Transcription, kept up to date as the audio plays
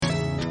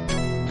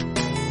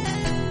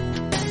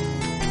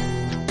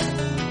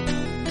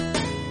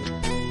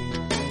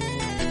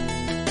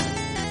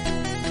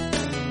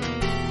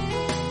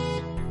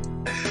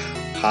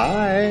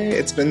Hi,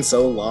 it's been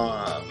so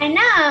long. I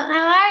know.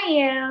 How are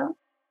you?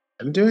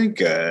 I'm doing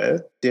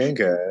good, doing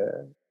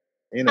good.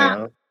 You Um,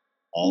 know,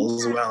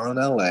 all's yeah, well in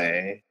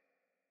LA.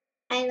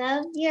 I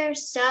love your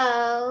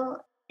show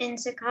in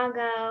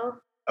Chicago.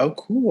 Oh,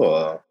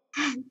 cool.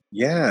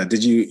 Yeah,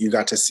 did you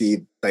got to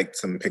see like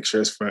some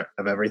pictures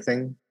of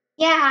everything?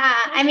 Yeah,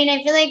 I mean,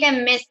 I feel like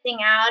I'm missing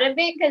out a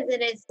bit because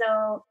it is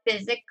so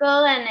physical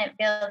and it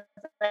feels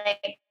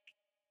like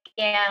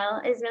scale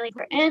is really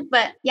important.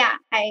 But yeah,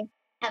 I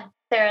have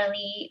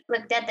thoroughly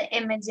looked at the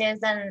images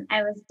and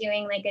I was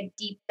doing like a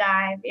deep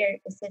dive. Your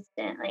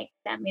assistant like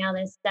sent me all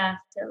this stuff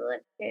to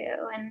look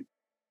through, and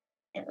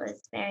it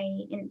was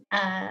very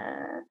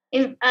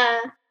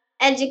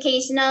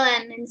educational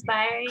and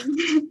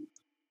inspiring.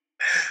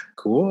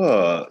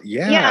 Cool.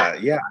 Yeah.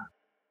 Yeah.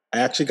 I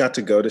actually got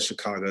to go to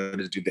Chicago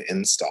to do the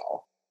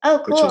install, Oh,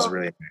 which was cool.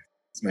 really nice.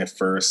 It's my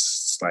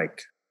first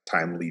like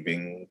time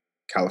leaving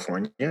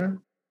California.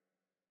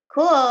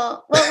 Cool.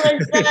 What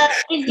was did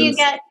It you was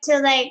get to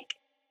like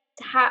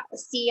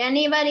see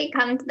anybody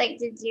come? Like,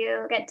 did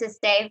you get to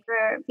stay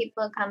for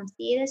people to come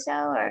see the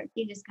show, or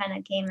you just kind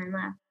of came and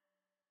left?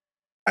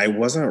 I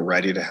wasn't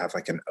ready to have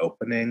like an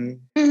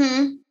opening.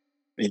 Mm-hmm.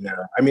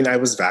 I mean, I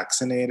was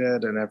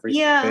vaccinated and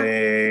Yeah.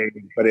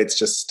 everything, but it's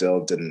just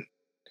still didn't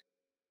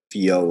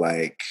feel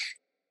like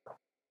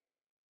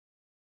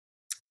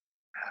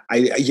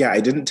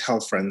I didn't tell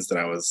friends that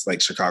I was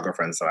like Chicago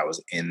friends that I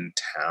was in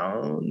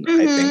town.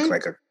 I think Mm-hmm.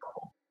 like a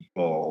couple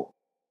people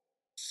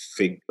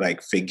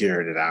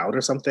figured it out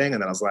or something,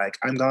 and then I was like,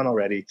 I'm gone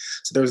already.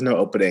 So there was no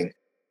opening,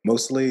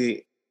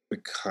 mostly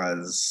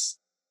because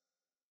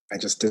I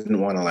just didn't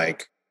want to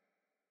like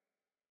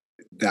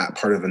that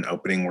part of an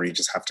opening where you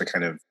just have to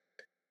kind of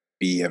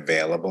be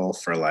available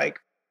for like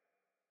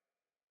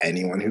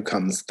anyone who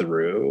comes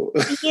through.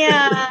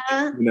 Yeah.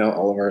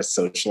 All of our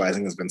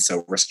socializing has been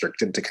so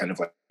restricted to kind of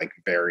like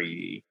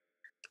very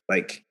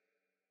like,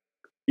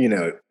 you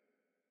know,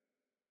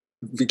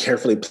 be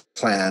carefully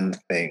planned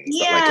things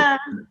that like Yeah.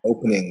 an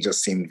opening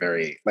just seemed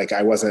very like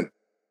I wasn't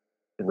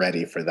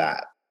ready for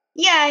that.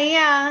 Yeah.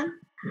 Yeah.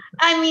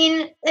 I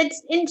mean,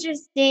 it's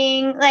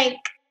interesting. Like,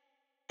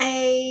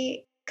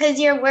 because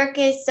your work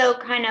is so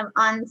kind of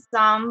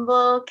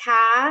ensemble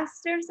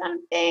cast or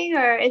something,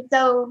 or it's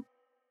so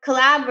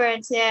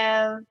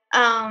collaborative.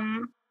 I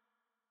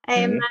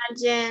Mhm.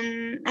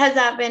 imagine, has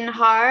that been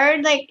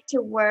hard, like,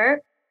 to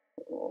work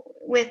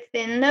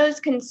within those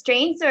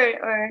constraints,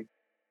 or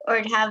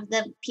have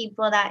the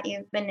people that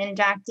you've been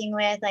interacting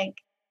with, like,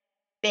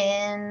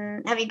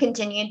 have you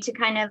continued to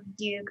kind of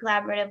do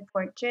collaborative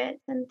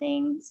portraits and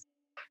things?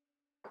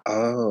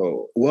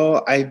 Oh,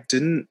 well, I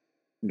didn't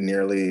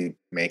nearly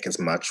make as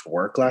much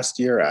work last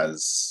year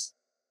as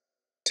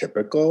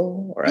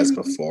typical or as Mhm.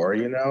 before.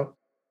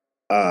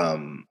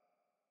 Um,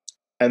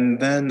 and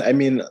then, I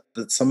mean,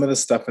 some of the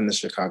stuff in the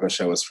Chicago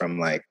show was from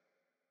like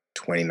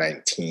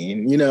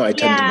 2019. I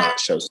tend to Yeah. not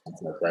show stuff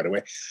like right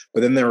away.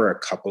 But then there were a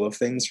couple of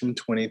things from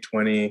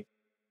 2020.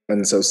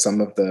 And so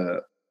some of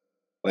the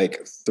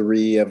like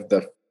three of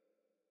the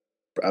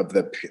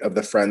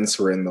friends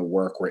who were in the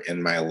work were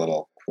in my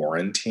little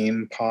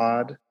quarantine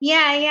pod,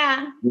 Yeah,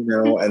 yeah.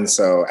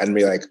 and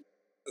we like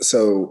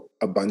so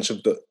a bunch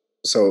of the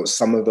so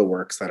some of the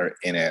works that are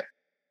in it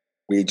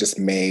we just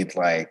made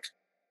like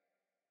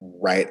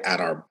right at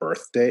our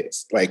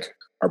birthdays. Like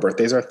our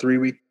birthdays are 3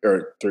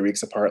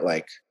 weeks apart,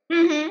 like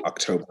Mhm.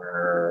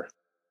 October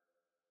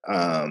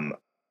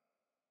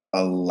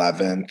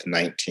 11th,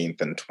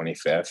 19th, and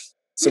 25th.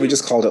 So we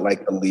just called it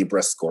like the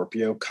Libra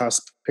Scorpio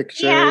cusp Yeah.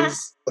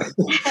 pictures.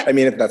 I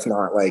mean, if that's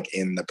not like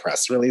in the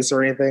press release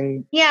or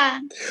anything, Yeah.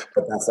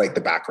 but that's like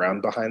the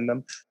background behind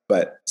them.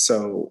 But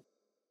so,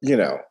 you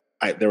know,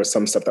 there was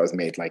some stuff that was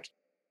made like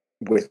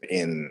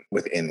within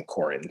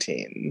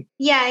quarantine.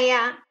 Yeah,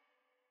 yeah.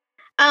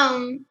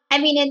 I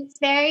mean, it's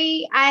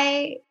very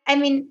I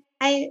mean,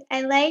 I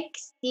like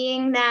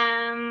seeing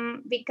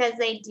them because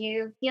they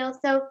do feel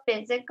so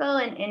physical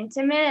and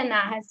intimate, and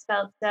that has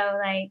felt so,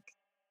 like,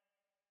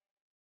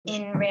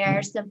 in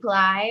rare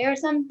supply or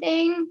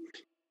something.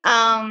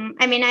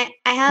 I mean, I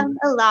have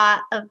a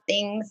lot of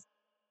things,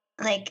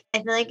 like,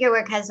 I feel like your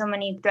work has so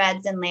many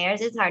threads and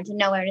layers, it's hard to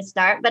know where to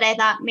start, but I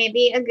thought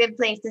maybe a good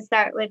place to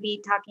start would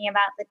be talking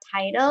about the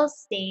title,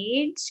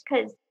 Stage,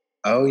 because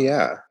Oh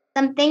yeah.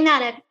 something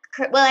that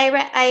well,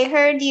 I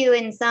heard you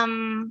in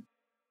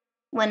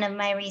one of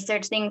my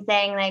research things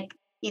saying, like,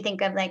 you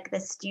think of, like, the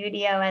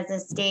studio as a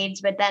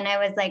stage, but then I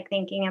was, like,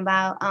 thinking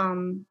about,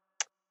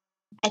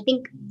 I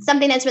think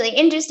something that's really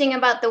interesting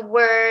about the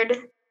word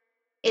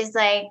is,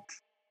 like,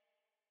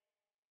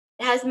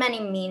 it has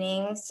many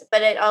meanings,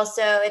 but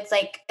it's,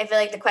 like, I feel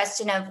like the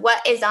question of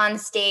what is on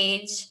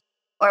stage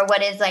or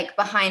what is, like,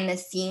 behind the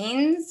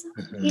scenes,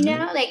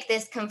 Hmm. like,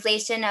 this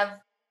conflation of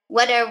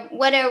what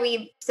are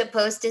we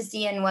supposed to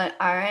see and what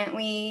aren't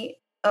we,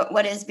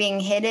 what is being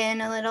hidden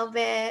a little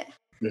bit.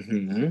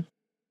 Hmm.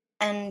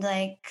 And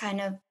like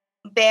kind of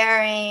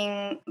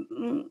bearing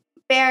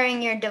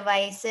your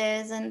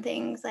devices and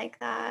things like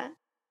that.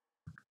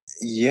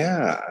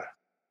 Yeah.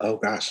 Oh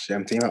gosh, yeah,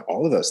 I'm thinking about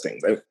all of those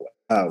things.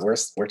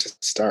 Where to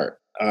start?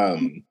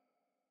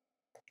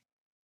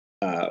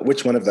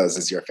 Which one of those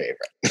is your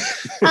favorite?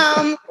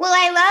 Well,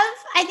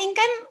 I think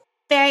I'm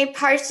very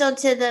partial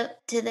to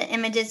the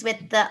images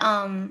with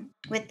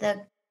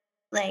the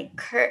like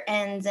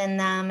curtains in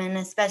them, and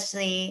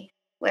especially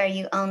where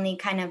you only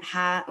kind of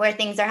have where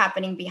things are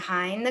happening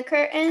behind the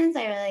curtains.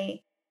 I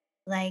really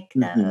like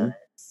Mhm.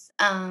 those.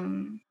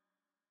 Yeah.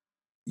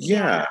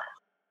 Yeah,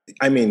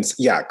 I mean,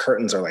 yeah,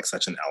 curtains are like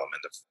such an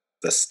element of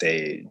the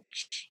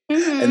stage,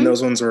 and Mhm.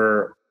 those ones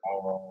were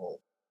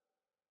all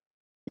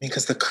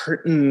because the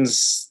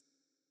curtains.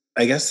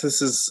 I guess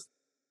this is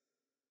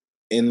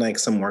in like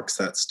some works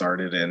that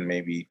started in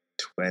maybe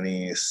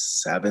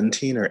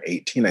 2017 or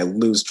 18. I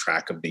lose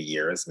track of the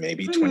years,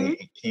 maybe Mhm.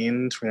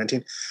 2018,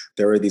 2019.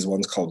 There were these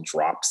ones called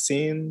drop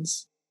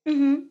scenes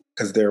Mhm.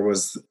 because there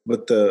was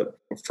with the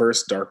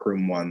first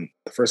darkroom one,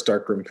 the first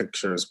darkroom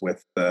pictures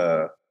with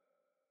the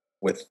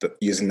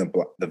using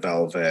the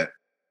velvet.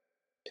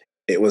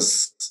 It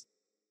was,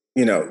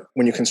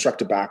 when you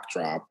construct a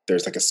backdrop,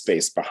 there's like a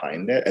space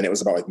behind it, and it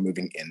was about like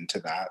moving into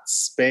that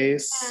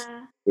space,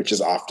 Yeah. which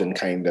is often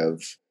kind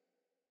of,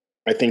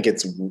 I think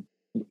it's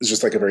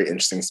just like a very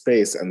interesting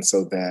space. And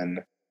so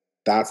then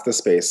that's the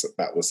space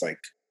that was like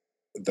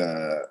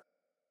the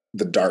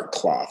the dark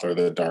cloth or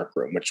the dark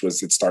room, which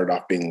was, it started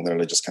off being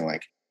literally just kind of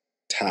like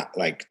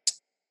like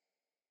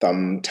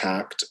thumb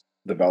tacked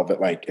the velvet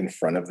like in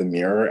front of the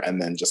mirror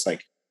and then just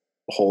like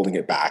holding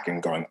it back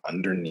and going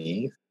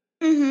underneath.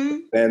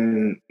 Mhm.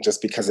 Then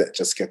just because it's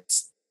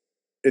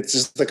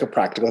just like a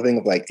practical thing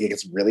of like it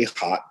gets really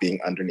hot being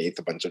underneath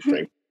a bunch of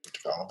draped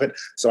velvet.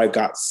 So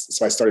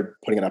I started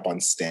putting it up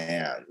on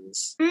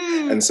stands.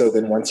 Mm. And so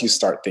then once you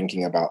start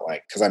thinking about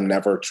like, because I'm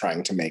never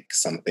trying to make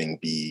something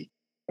be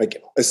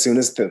like, as soon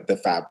as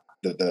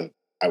the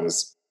I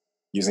was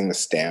using the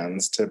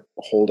stands to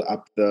hold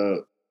up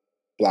the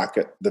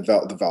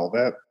the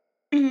velvet,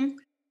 Mhm.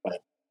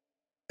 like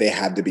they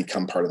had to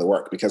become part of the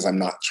work because I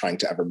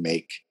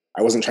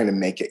wasn't trying to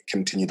make it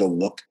continue to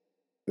look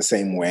the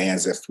same way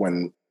as if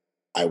when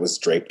I was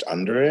draped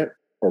under it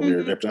or we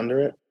were Mhm. draped under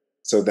it.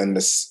 So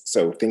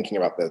thinking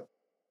about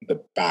the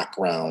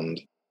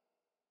background,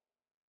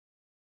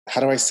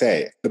 how do I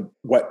say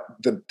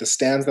the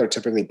stands that are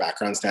typically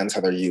background stands,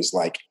 how they're used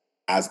like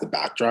as the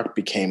backdrop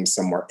became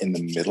somewhere in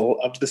the middle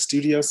of the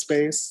studio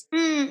space.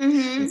 Mm, And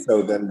mhm.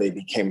 so then they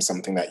became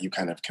something that you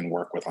kind of can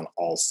work with on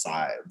all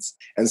sides.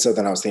 And so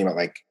then I was thinking about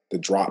like the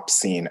drop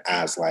scene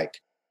as like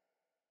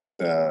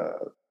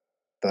the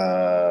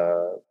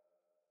the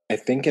I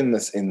think in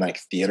like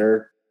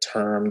theater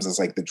terms is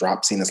like the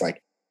drop scene is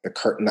like the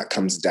curtain that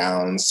comes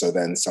down so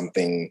then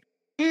something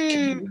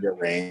can be Mm.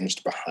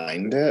 rearranged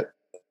behind it.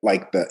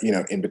 Like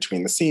in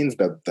between the scenes,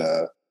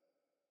 the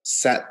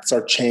sets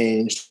are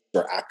changed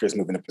or actors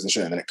move into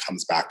position and then it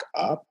comes back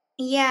up.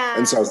 And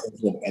Yeah. so I was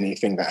thinking of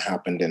anything that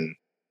happened in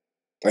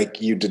like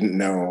you didn't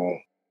know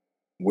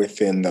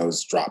within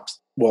those drops.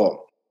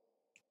 Well,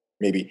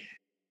 maybe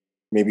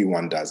maybe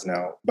one does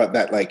know, but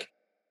that like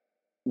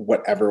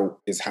whatever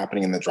is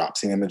happening in the drop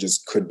scene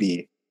images could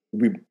be,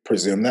 we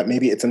presume that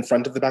maybe it's in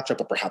front of the backdrop,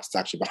 but perhaps it's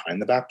actually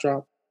behind the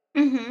backdrop.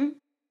 Mhm.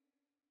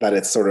 That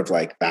it's sort of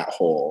like that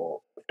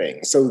whole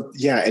thing. So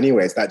yeah,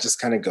 anyways, that just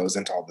kind of goes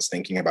into all this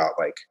thinking about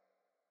like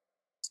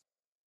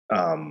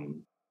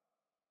um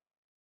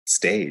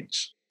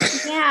stage.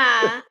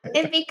 Yeah.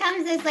 It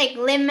becomes this like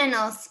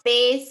liminal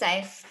space,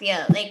 I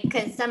feel like,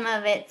 because some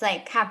of it's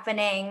like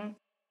happening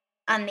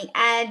on the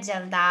edge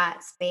of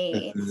that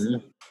space.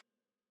 Mhm,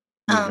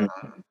 Um,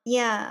 mhm.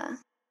 yeah.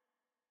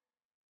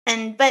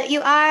 But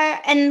you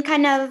are, and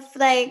kind of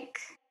like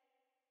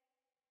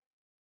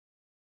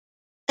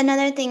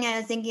another thing I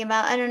was thinking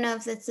about, I don't know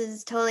if this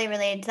is totally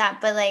related to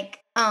that, but like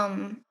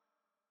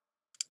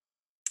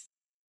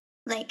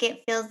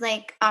it feels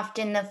like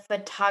often the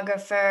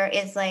photographer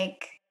is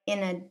like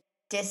in a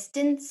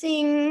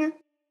distancing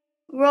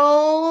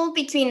role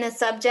between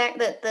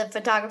the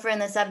photographer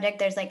and the subject.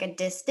 There's like a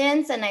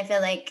distance, and I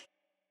feel like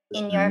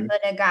in your Mhm.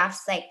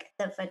 photographs, like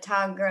the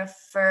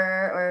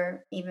photographer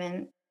or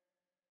even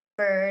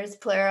furs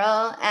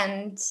plural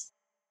and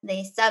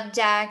the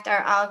subject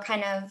are all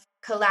kind of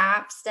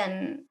collapsed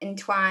and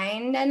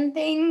entwined and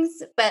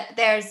things, but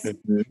there's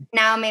Mhm.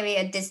 now maybe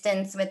a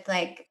distance with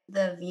like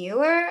the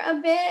viewer a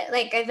bit.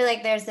 Like I feel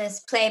like there's this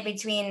play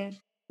between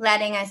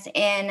letting us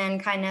in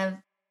and kind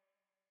of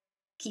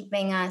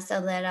keeping us a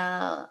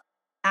little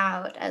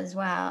out as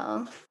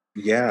well.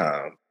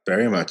 Yeah,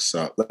 very much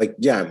so. Like,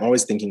 yeah, I'm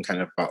always thinking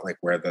kind of about like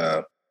where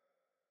the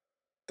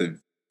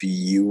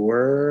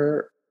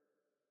viewer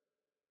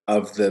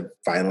of the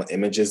final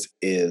images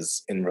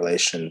is in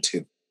relation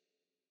to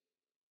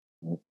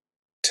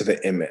the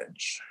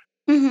image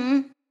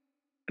Mhm.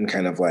 and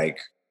kind of like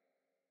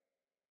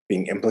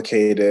being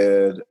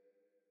implicated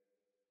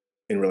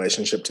in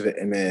relationship to the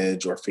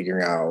image or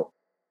figuring out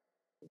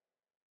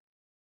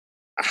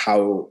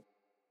how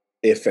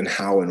if and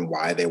how and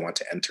why they want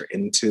to enter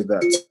into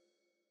the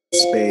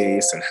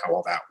space and how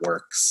all that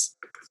works.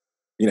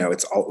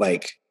 It's all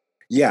like,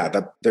 yeah,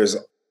 that there's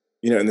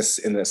you know, in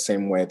the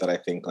same way that I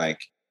think like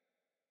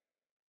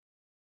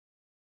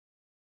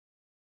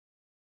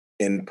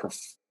in,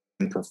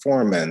 in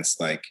performance,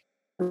 like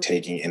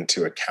taking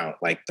into account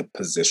like the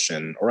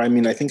position, or I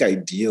mean, I think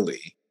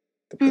ideally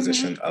the Mm-hmm.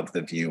 position of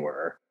the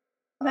viewer.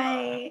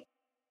 Right.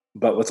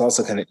 But what's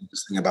also kind of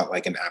interesting about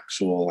like an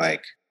actual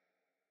like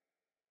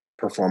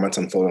performance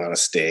unfolding on a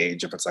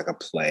stage, if it's like a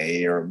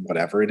play or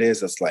whatever it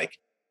is, it's like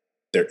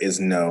there is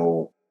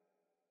no,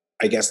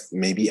 I guess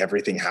maybe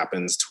everything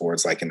happens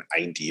towards like an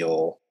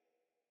ideal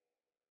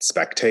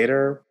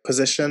spectator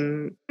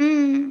position,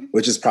 Mm.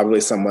 which is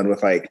probably someone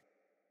with like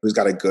who's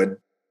got a good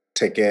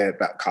ticket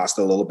that costs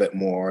a little bit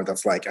more,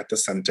 that's like at the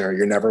center.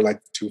 You're never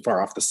like too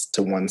far off this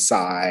to one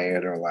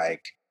side, or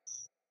like,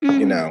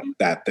 you know, Mm-hmm.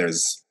 that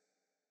there's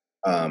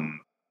um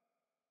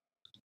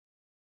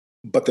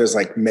but there's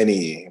like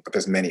many, but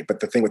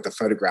the thing with the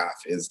photograph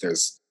is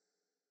there's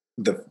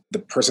the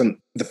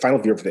person, the final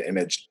view of the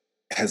image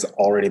has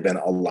already been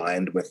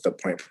aligned with the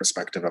point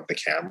perspective of the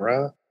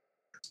camera.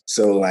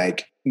 So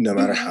like no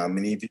matter Mm-hmm. how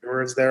many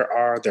viewers there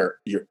are,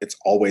 it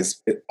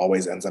always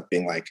ends up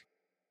being like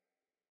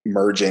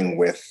merging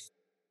with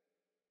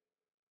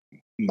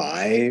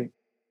my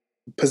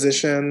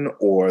position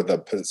or the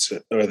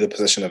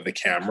position of the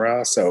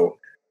camera. So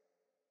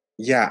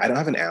yeah, I don't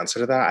have an answer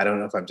to that. I don't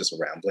know if I'm just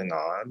rambling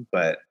on,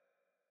 but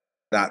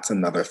that's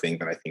another thing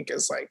that I think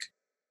is like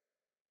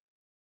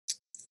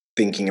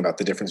thinking about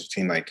the difference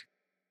between like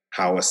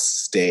how a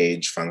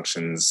stage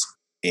functions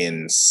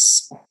in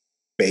space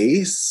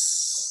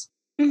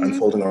Mm-hmm.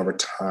 unfolding over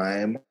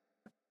time,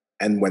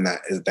 and when that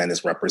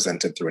is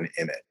represented through an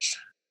image,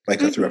 like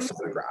through a Mm-hmm.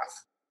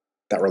 photograph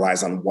that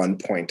relies on one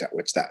point at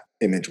which that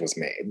image was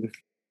made.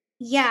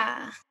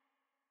 Yeah.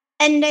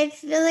 And I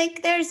feel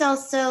like there's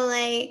also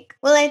like,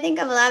 well, I think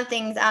of a lot of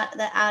things out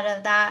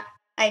of that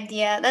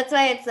idea. That's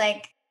why it's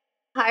like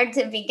hard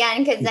to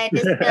begin, because I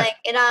just feel like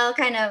it all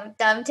kind of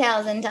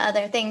dovetails into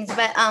other things.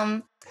 But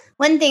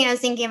one thing I was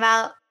thinking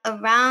about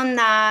around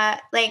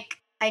that like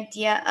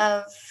idea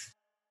of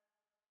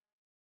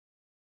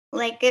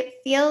like it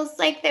feels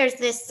like there's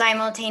this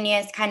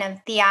simultaneous kind of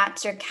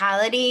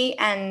theatricality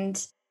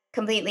and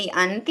completely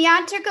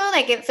untheatrical.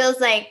 Like it feels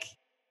like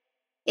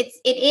it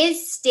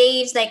is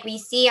staged, like we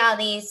see all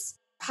these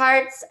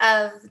parts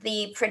of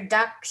the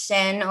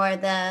production or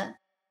the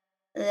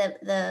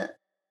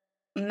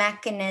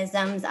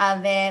mechanisms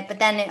of it, but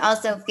then it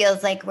also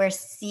feels like we're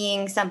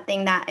seeing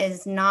something that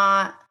is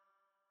not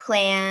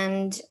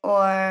planned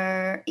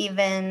or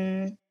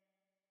even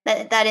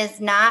that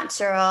is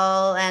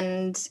natural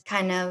and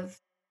kind of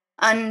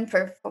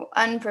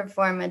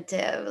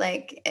unperformative,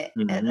 like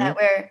Mhm.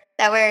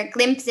 that we're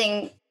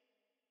glimpsing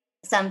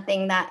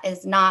something that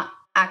is not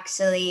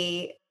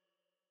actually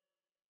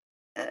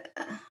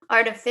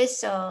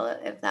artificial,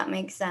 if that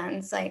makes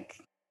sense. Like,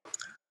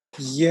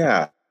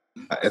 Yeah,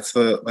 it's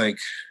the like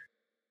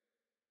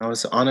I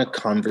was on a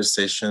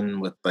conversation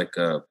with like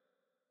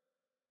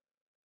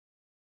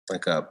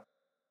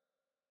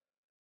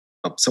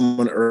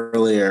someone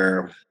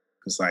earlier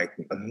who's like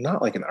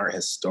not like an art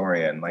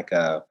historian, like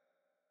a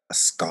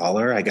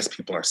scholar. I guess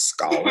people are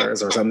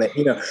scholars or something.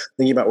 You know,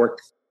 thinking about work,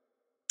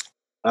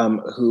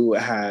 who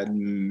had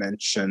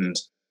mentioned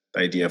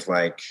the idea of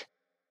like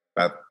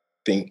about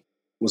think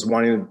was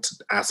wanting to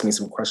ask me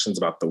some questions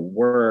about the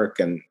work,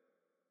 and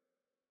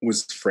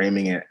was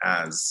framing it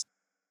as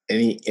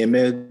any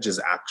image is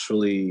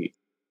actually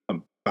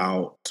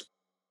about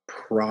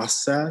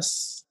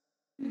process,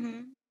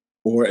 mhm.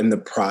 or in the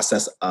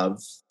process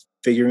of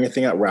figuring a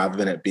thing out rather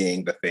than it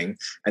being the thing.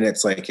 And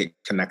it's like it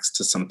connects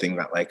to something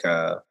that like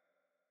a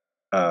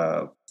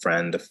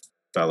friend, a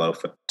fellow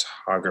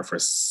photographer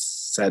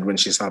said when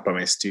she stopped by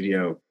my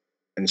studio,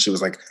 and she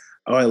was like,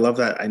 "Oh, I love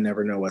that. I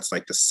never know what's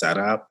like the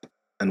setup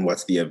and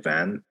what's the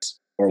event,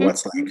 or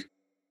what's Mhm. like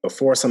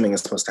before something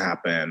is supposed to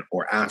happen,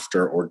 or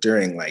after, or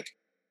during. Like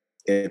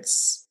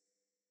it's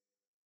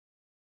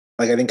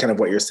like I think kind of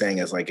what you're saying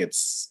is like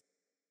it's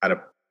at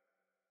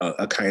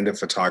a kind of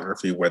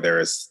photography where there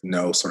is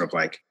no sort of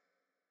like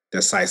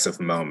decisive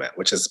moment,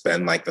 which has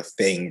been like the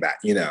thing that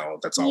you know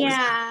that's always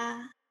been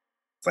Yeah.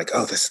 like,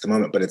 oh, this is the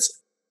moment, but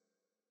it's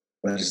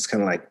just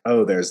kind of like,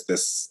 oh, there's a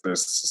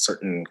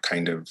certain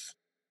kind of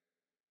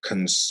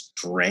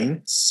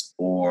constraints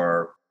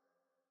or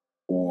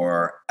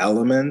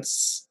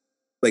elements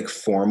like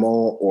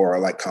formal or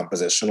like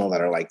compositional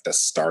that are like the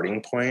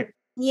starting point,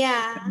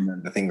 Yeah. and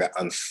then the thing that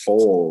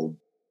unfold,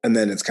 and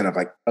then it's kind of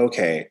like,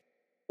 okay,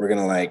 we're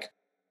gonna like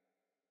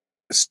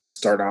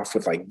start off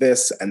with like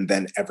this, and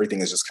then everything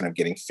is just kind of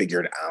getting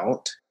figured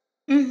out.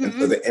 And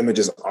so Mhm. the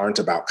images aren't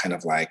about kind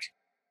of like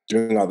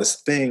doing all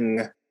this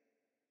thing.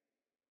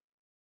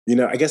 You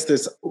know, I guess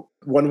there's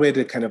one way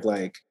to kind of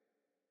like,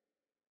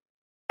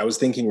 I was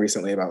thinking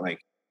recently about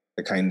like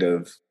the kind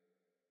of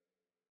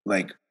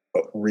like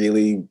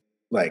really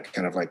like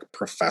kind of like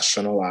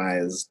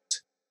professionalized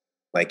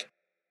like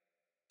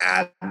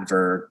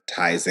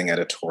advertising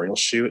editorial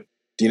shoot.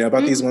 Do you know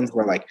about these Mhm. ones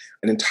where like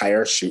an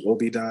entire shoot will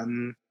be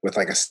done with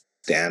like a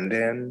stand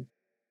in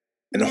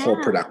and a whole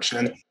Yeah.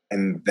 production,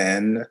 and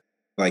then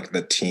like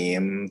the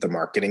team, the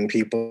marketing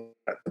people,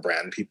 the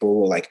brand people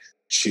will like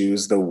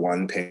choose the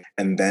one pic,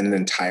 and then an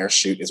entire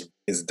shoot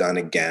is done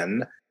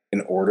again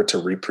in order to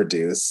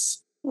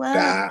reproduce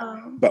that,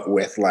 Whoa. but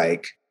with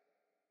like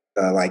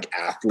the like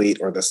athlete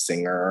or the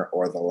singer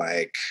or the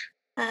like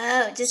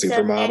Oh, just so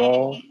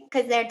supermodel.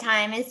 because their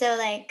time is so,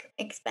 like,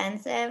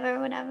 expensive or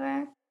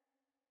whatever?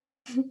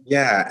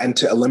 Yeah, and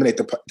to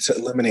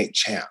eliminate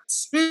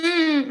chance.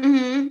 Mm,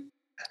 mhm.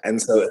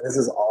 And so this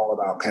is all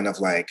about kind of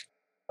like,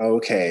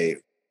 okay,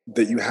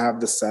 that you have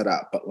the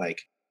setup, but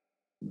like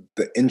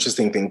the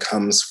interesting thing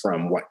comes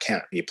from what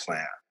can't be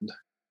planned.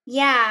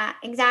 Yeah,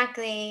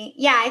 exactly.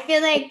 Yeah, I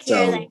feel like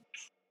you're, like,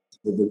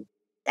 So the-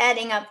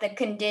 setting up the yeah,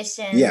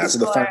 conditions so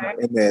the for final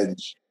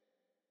image.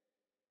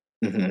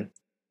 Mhm.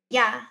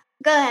 yeah.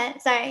 Go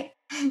ahead, sorry.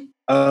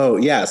 Oh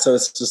yeah, so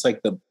it's just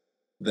like the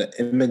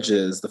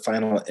images, the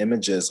final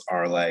images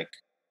are like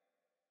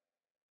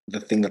the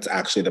thing that's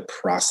actually the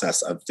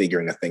process of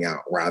figuring a thing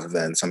out rather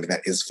than something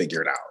that is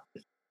figured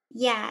out.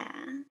 Yeah.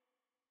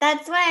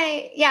 That's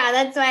why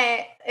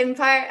in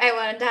part I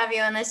wanted to have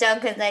you on the show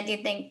because I do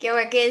think your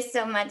work is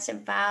so much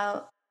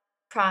about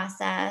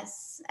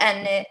process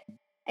and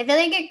I feel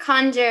like it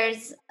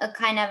conjures a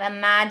kind of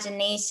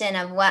imagination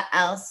of what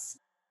else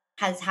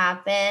has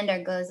happened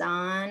or goes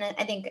on.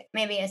 I think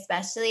maybe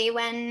especially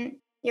when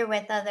you're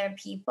with other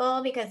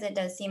people because it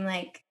does seem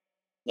like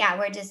yeah,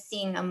 we're just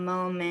seeing a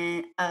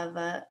moment of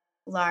a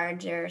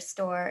larger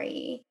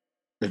story.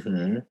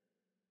 Mhm.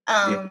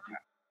 Yeah. Um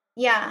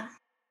yeah.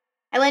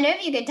 I wonder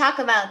if you could talk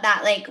about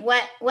that. Like,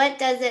 what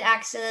does it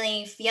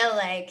actually feel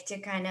like to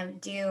kind of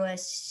do a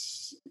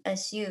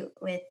shoot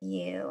with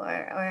you,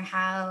 or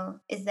how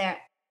is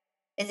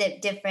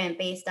it different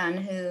based on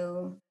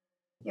who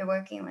you're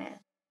working with?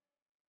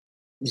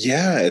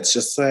 Yeah, it's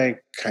just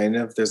like kind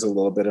of there's a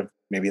little bit of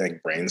maybe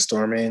like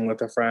brainstorming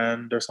with a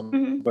friend or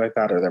something Hmm. like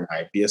that, or there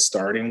might be a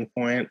starting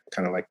point,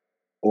 kind of like,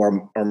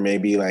 or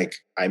maybe like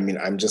I mean,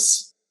 I'm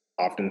just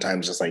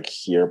oftentimes just like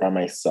here by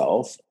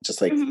myself,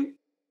 just like Hmm.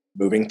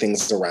 moving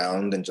things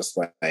around and just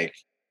like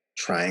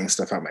trying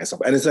stuff out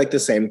myself. And it's like the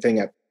same thing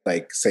at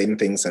like same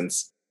thing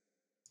since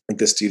like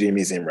the studio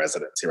museum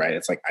residency, right?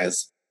 It's like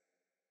as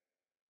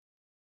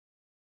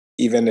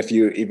even if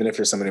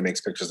you're someone who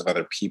makes pictures of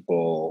other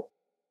people,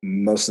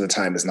 most of the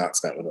time is not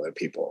spent with other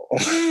people.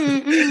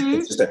 Hmm.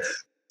 It's just a,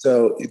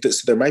 so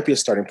there might be a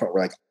starting point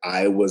where like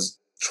I was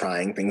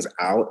trying things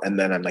out, and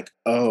then I'm like,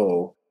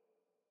 oh,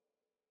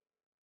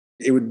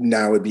 it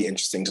would be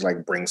interesting to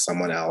like bring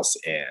someone else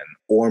in,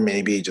 or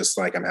maybe just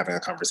like I'm having a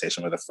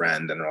conversation with a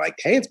friend, and they're like,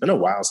 hey, it's been a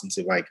while since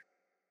we've like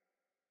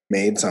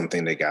made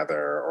something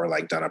together or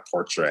like done a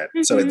portrait.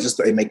 So Hmm.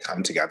 it may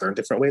come together in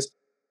different ways.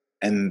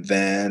 And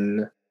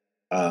then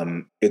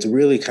it's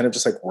really kind of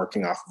just like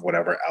working off of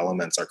whatever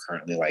elements are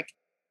currently like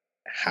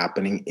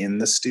happening in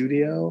the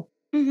studio,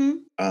 Hmm.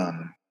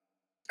 um,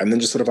 and then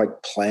just sort of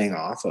like playing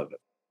off of it,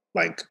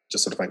 like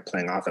just sort of like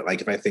playing off it.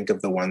 Like if I think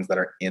of the ones that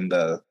are in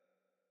the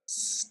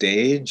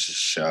stage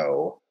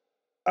show,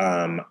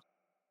 um,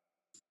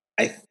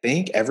 I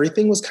think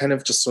everything was kind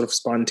of just sort of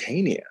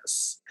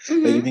spontaneous. Like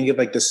you Hmm. think of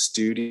like the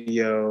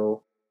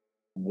studio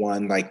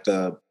one, like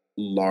the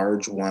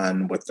large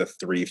one with the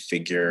three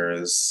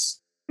figures,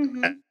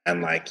 Hmm.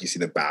 and like you see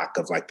the back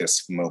of like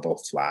this mobile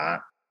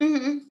flat.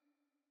 Hmm.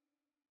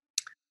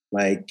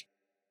 Like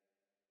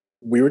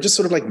we were just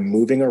sort of like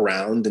moving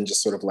around and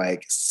just sort of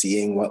like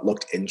seeing what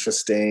looked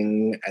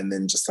interesting and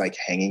then just like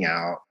hanging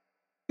out.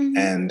 Hmm.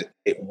 And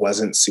it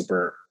wasn't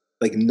super,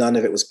 like none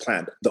of it was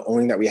planned. The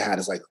only thing that we had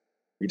is like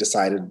we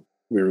decided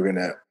we were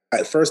gonna,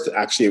 at first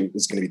actually it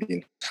was gonna be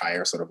the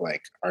entire sort of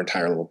like our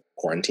entire little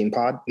quarantine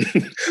pod, but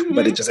Hmm.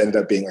 it just ended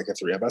up being like the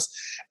three of us.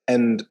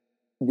 And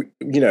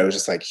it was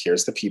just like,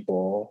 here's the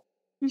people,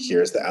 Hmm.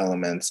 here's the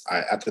elements.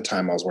 At the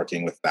time I was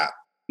working with that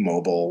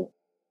mobile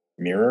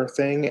mirror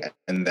thing,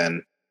 and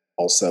then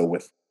also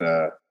with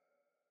the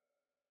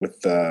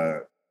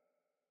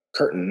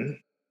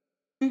curtain,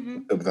 Hmm.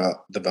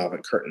 the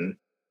velvet curtain,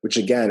 which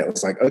again, it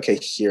was like, okay,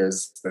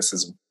 this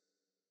is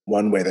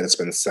one way that it's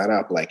been set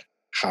up. Like,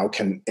 how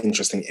can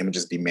interesting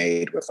images be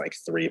made with like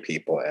three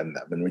people in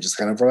them? And we just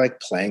kind of were like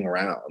playing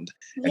around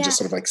and Yeah. just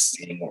sort of like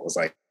seeing what was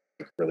like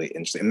really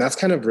interesting. And that's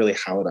kind of really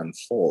how it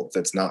unfolds.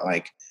 It's not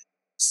like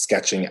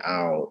sketching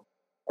out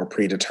or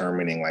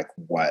predetermining like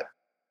what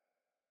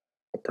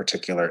a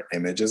particular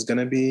image is going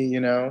to be.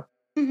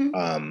 Hmm.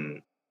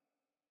 Um,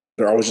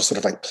 they're always just sort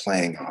of like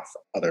playing off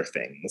other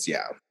things.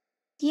 Yeah. And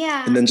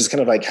Yeah. then just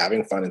kind of like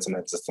having fun. And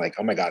sometimes it's like,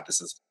 oh my God,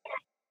 this is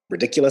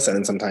ridiculous. And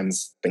then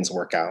sometimes things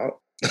work out.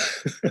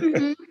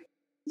 Hmm.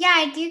 Yeah,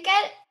 I do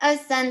get a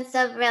sense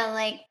of real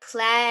like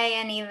play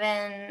and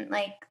even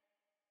like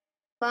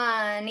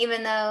fun,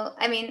 even though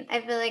I mean,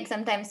 I feel like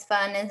sometimes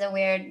fun is a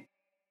weird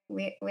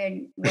word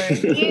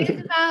to use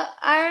about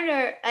art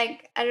or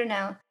like I don't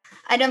know.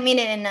 I don't mean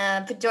it in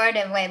a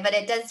pejorative way, but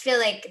it does feel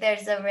like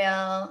there's a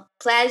real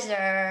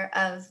pleasure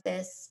of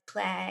this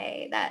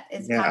play that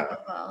is Yeah.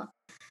 palpable.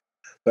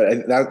 But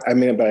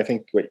I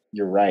think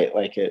you're right.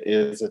 Like it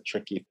is a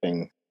tricky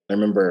thing. I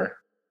remember,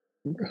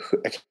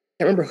 I can't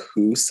remember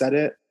who said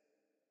it,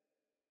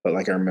 But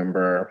like I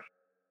remember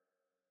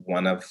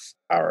one of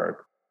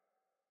our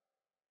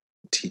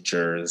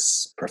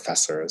teachers,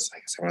 professors, I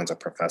guess everyone's a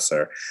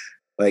professor,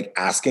 like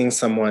asking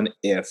someone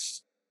if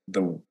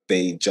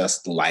they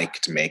just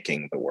liked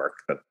making the work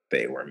that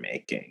they were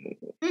making.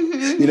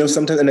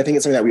 Sometimes, and I think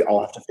it's something that we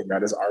all have to figure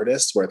out as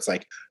artists, where it's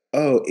like,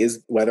 oh,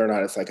 is whether or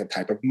not it's like a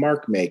type of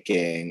mark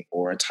making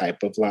or a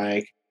type of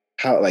like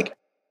how like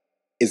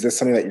is this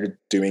something that you're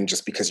doing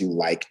just because you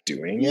like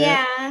doing it?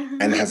 Yeah.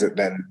 And has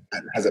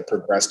it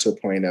progressed to a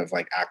point of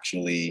like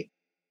actually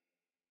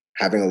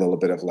having a little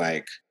bit of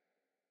like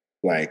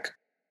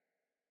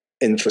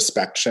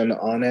introspection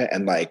on it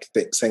and like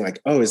saying like,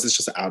 oh, is this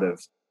just out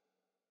of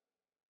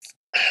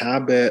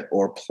habit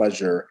or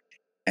pleasure?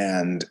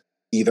 And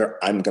either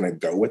I'm going to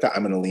go with it,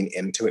 I'm going to lean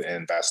into it and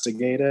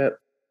investigate it,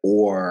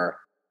 or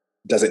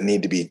does it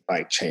need to be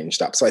like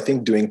changed up? So I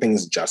think doing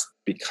things just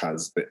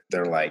because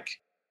they're like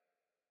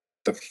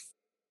the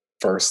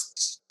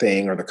first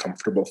thing or the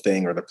comfortable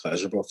thing or the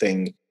pleasurable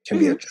thing can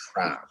be a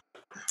trap.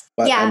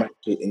 But I'm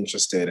actually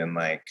interested in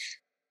like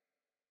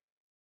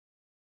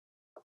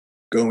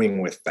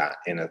going with that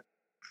in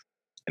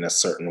a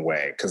certain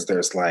way, because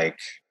there's like,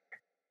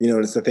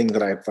 it's the thing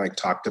that I've like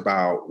talked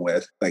about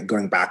with like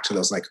going back to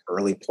those like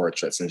early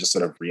portraits and just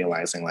sort of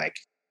realizing like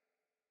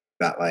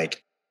that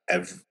like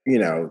a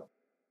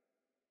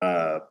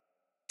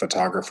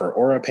photographer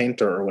or a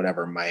painter or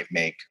whatever might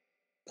make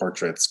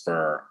portraits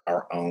for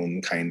our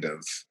own kind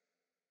of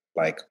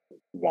like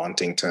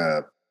wanting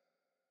to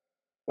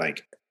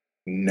like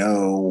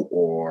know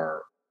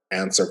or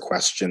answer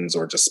questions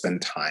or just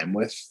spend time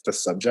with the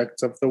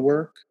subject of the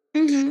work.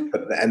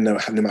 And no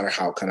matter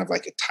how kind of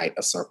like a tight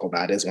a circle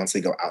that is, once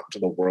they go out into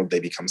the world, they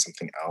become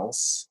something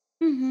else.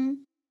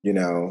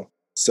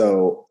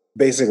 So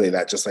basically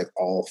that just like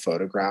all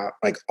photograph,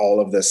 like all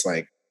of this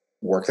like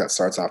work that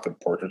starts off with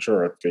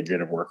portraiture or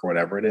figurative work or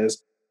whatever it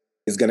is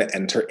going to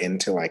enter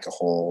into like a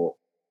whole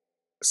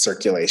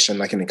circulation,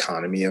 like an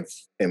economy of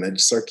image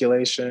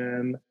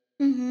circulation.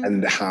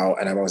 And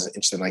I'm always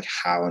interested in like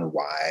how and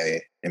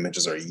why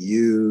images are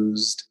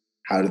used.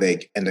 How do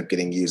they end up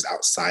getting used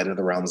outside of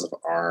the realms of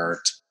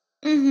art?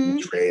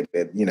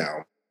 Created,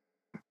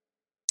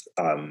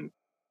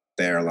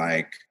 they're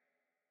like,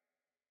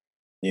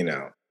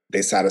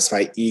 they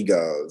satisfy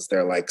egos.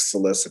 They're like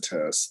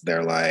solicitous.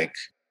 They're like,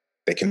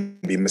 they can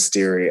be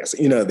mysterious.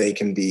 They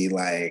can be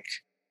like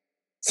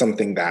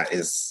something that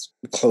is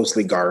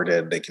closely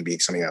guarded. They can be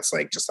something that's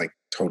like just like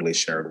totally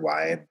shared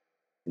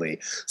widely.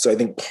 So I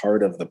think it's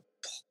part of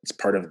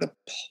the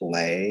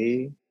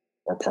play,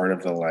 or part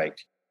of the like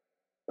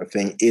the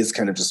thing is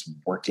kind of just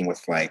working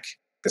with like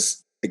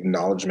this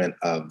acknowledgement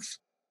of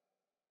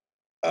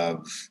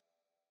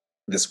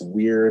this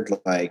weird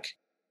like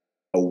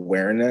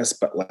awareness,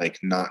 but like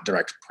not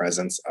direct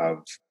presence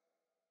of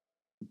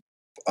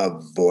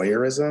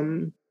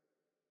voyeurism,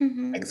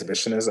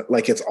 exhibitionism.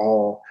 Like it's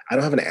all, I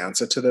don't have an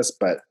answer to this,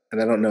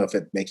 and I don't know if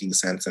it's making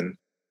sense, and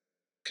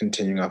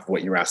continuing off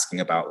what you're asking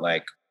about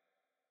like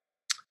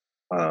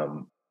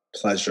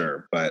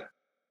pleasure, but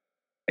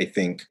I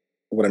think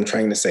what I'm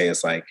trying to say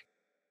is like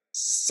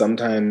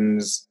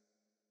sometimes,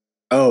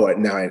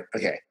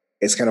 okay,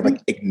 it's kind of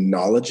like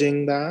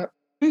acknowledging that,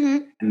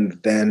 and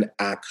then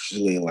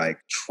actually like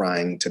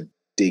trying to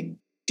dig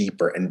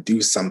deeper and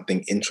do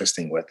something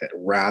interesting with it,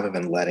 rather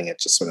than letting it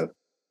just sort of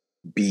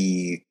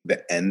be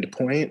the end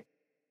point.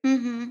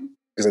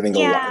 Because I think a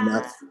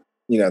lot,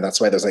 and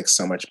that's why there's like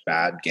so much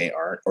bad gay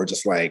art, or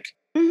just like,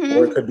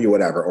 or it could be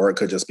whatever, or it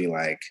could just be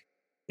like,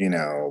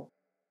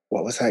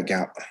 what was that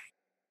gal?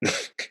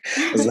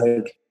 It was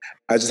like,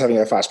 I was just having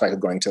a flashback of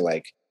going to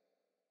like,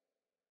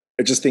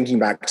 just thinking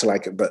back to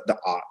like the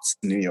aughts,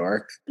 New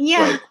York.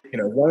 Yeah.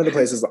 Like, one of the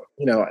places,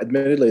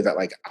 admittedly that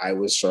like I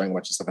was showing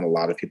much of stuff, and a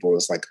lot of people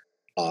was like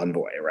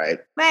Envoy, right?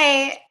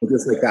 Right.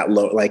 Just like that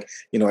low, like,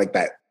 like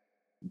that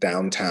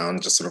downtown,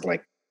 just sort of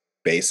like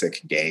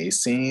basic gay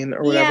scene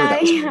or whatever.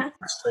 That was really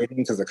frustrating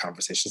because the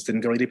conversations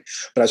didn't go really deep.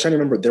 But I was trying to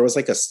remember, there was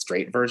like a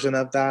straight version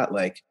of that,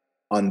 like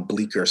on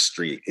Bleecker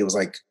Street. It was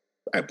like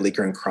at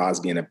Bleecker and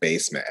Crosby in a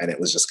basement. And it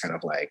was just kind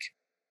of like,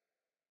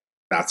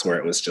 that's where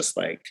it was just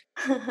like,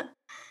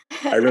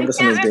 I remember I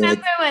can't remember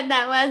like, what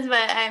that was,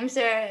 but I'm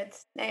sure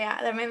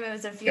there maybe it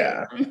was a few.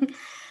 Yeah.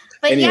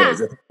 But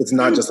anyways, it's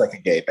not just like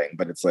a gay thing,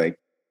 but it's like,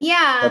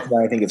 that's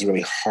why I think it's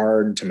really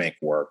hard to make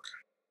work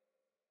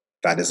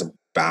that is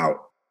about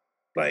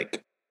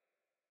like,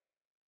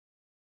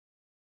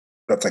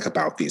 that's like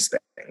about these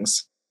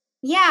things.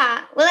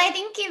 Yeah. Well,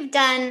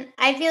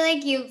 I feel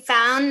like you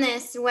found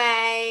this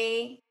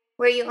way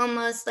where you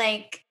almost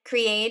like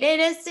created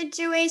a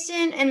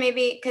situation, and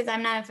maybe because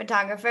I'm not a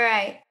photographer,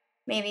 I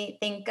maybe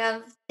think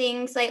of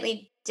things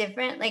slightly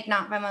different, like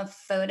not from a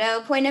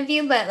photo point of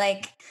view, but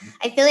like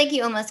I feel like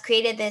you almost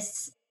created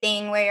this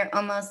thing where you're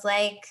almost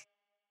like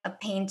a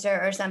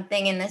painter or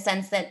something, in the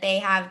sense that they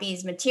have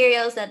these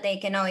materials that they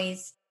can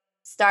always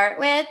start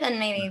with. And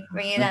maybe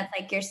for you, that's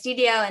like your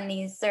studio and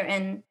these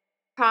certain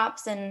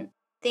props and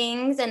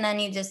things, and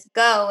then you just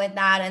go with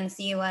that and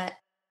see what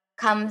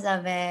comes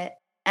of it.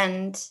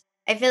 And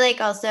I feel like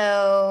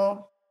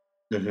also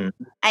Mm-hmm.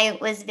 I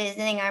was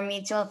visiting our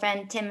mutual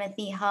friend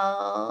Timothy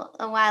Hull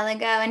a while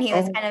ago, and he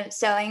was Oh. kind of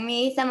showing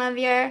me some of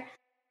your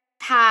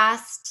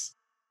past,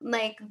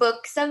 like,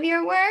 books of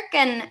your work,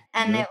 and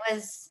Mhm. it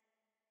was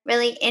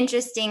really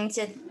interesting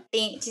to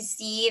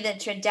see the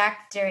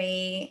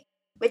trajectory,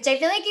 which I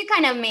feel like you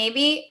kind of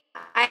maybe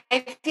I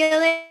feel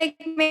like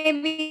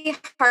maybe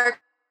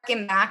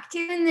harken back to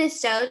in the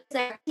shows.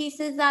 There are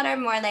pieces that are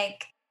more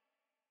like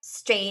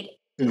straight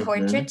Mhm.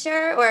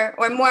 portraiture or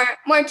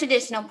more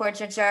traditional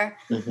portraiture.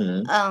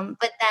 Mhm.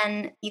 But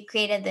then you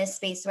created this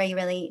space where you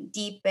really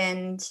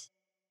deepened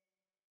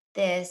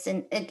this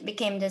and it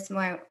became just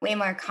way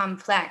more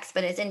complex,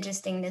 but it's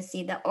interesting to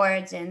see the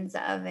origins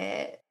of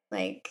it.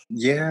 Like,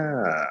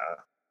 Yeah.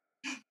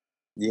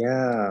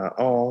 Yeah.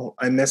 Oh,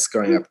 I miss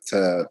going up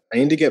to I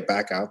need to get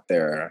back out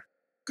there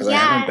because I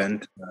haven't yeah. been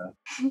to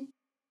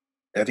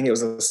I think it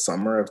was the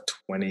summer of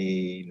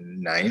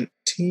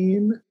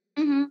 2019.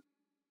 Mhm.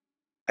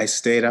 I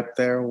stayed up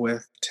there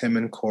with Tim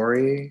and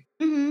Corey,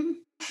 Mhm.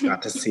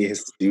 got to see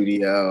his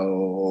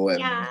studio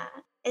Yeah,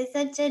 it's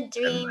such a and,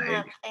 dream like,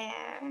 up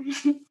there.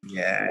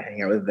 yeah,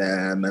 hang out with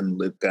them and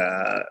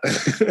Luca.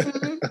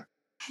 Mhm.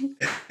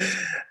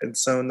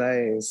 It's so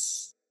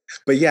nice.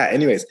 But yeah,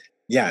 anyways,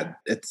 yeah,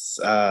 it's,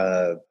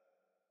 the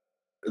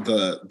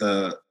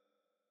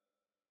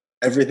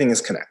everything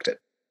is connected.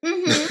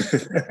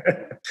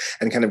 Mhm.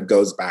 And kind of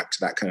goes back to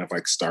that kind of,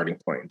 like, starting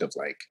point of,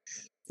 like,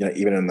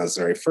 even in those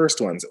very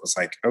first ones, it was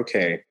like,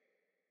 okay,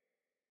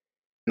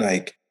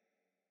 like,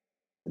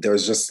 there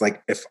was just,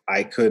 like, if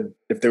I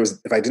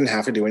didn't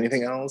have to do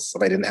anything else,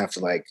 if I didn't have to,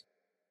 like,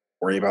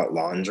 worry about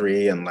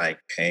laundry and, like,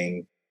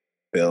 paying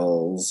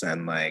bills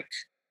and, like,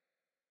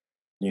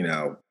 you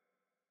know,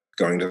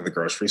 going to the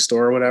grocery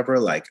store or whatever,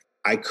 like,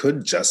 I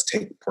could just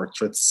take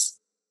portraits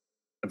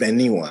of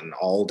anyone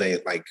all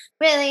day,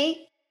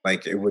 Really?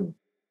 it would,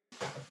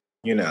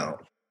 you know,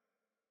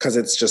 because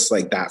it's just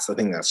like that's the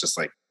thing that's just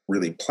like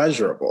really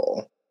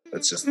pleasurable.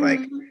 It's just like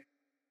Mhm.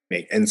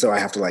 make, and so I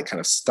have to like kind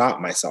of stop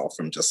myself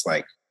from just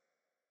like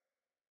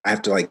I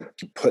have to like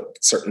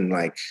put certain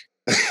like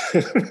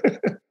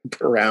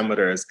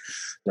parameters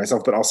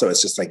myself, but also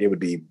it's just like it would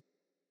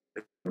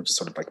just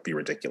sort of like be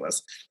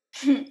ridiculous.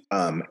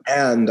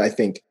 And I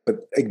think, but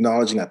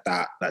acknowledging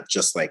that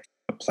just like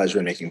a pleasure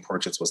in making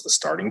portraits was the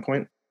starting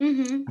point,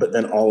 Mhm. but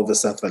then all of the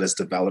stuff that has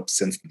developed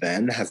since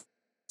then has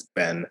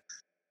been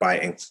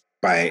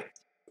by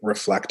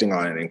reflecting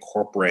on and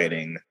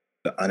incorporating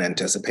the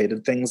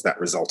unanticipated things that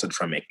resulted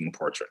from making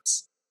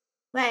portraits.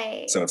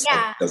 Right. So it's like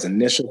Yeah. those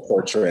initial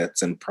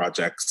portraits and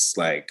projects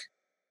like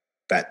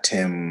that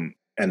Tim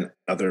and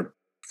other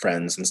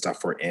friends and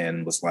stuff were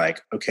in was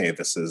like, okay,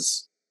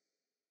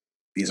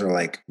 these are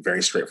like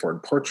very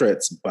straightforward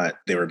portraits, but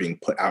they were being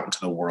put out into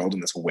the world in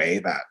this way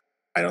that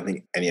I don't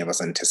think any of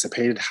us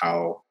anticipated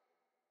how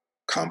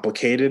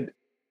complicated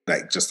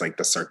like just like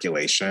the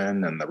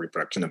circulation and the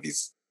reproduction of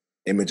these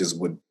images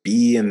would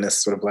be in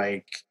this sort of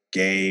like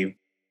gay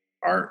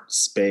art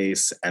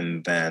space,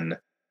 and then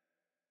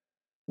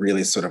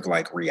really sort of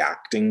like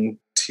reacting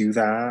to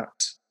that,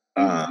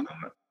 um,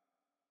 Mhm.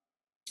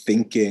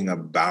 thinking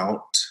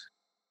about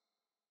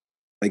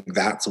like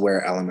that's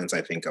where elements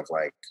I think of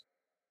like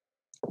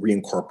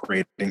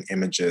reincorporating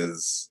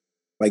images,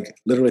 like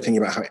literally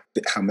thinking about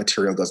how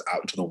material goes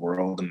out into the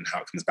world and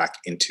how it comes back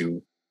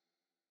into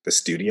the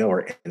studio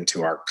or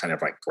into our kind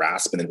of like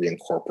grasp and then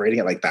reincorporating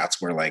it, like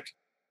that's where like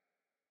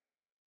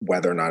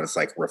whether or not it's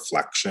like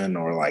reflection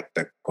or like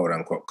the quote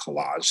unquote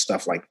collage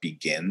stuff like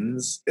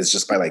begins is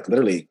just by like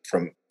literally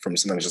from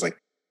sometimes just like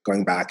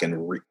going back and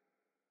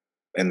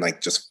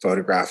like just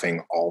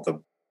photographing all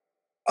the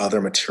other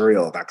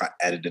material that got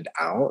edited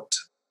out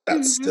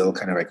that still Mhm.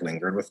 kind of like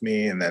lingered with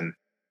me, and then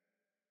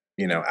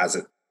as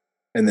it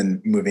and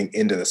then moving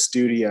into the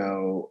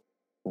studio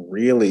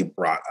really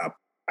brought up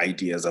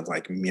ideas of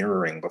like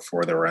mirroring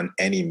before there were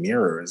any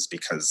mirrors,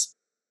 because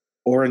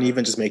or and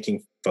even just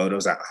making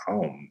photos at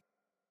home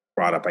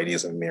brought up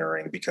ideas of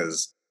mirroring,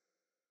 because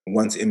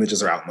once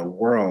images are out in the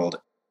world,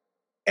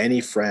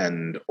 any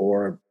friend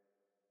or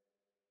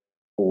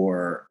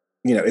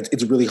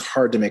it's really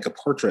hard to make a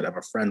portrait of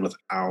a friend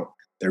without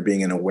there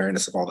being an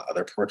awareness of all the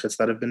other portraits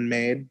that have been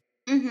made,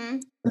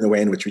 Mhm. in the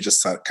way in which we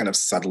just kind of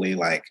subtly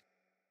like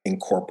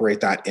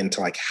incorporate that into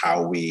like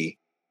how we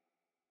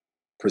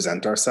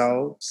present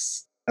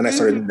ourselves. And I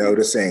started Mhm.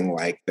 noticing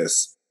like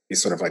these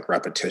sort of like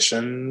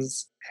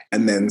repetitions,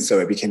 and then Mhm. so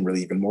it became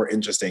really even more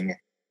interesting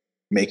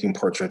making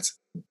portraits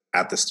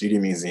at the studio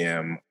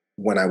museum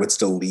when I would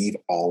still leave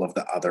all of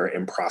the other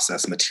in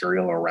process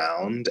material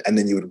around. And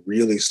then you would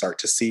really start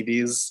to see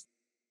these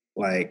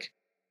like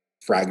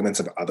fragments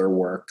of other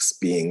works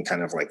being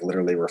kind of like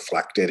literally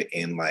reflected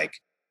in like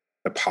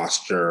the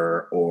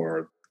posture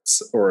or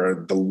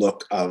the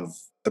look of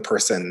the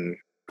person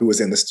who was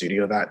in the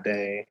studio that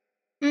day.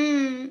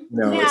 Mm.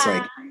 It's Yeah.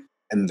 like,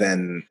 and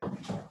then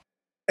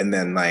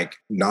like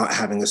not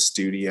having a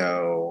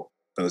studio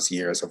those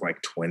years of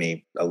like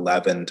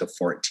 2011 to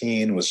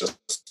 14 was just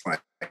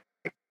like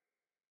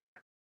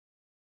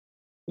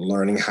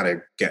learning how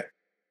to get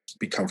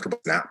be comfortable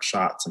with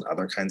snapshots and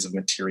other kinds of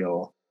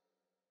material,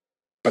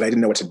 but I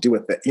didn't know what to do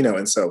with it,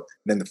 and so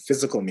then the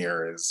physical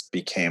mirrors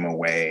became a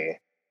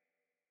way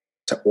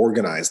to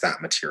organize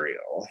that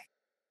material.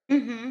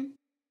 Mhm.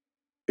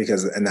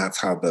 And that's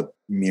how the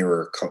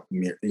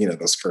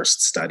those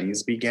first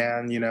studies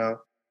began. It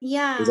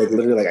was like Yeah.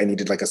 literally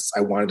like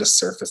I wanted a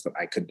surface that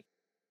I could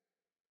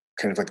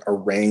kind of like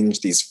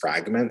arrange these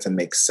fragments and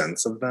make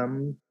sense of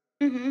them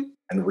Mhm.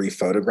 and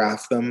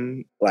rephotograph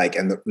them.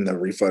 And the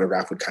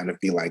rephotograph would kind of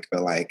be like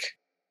I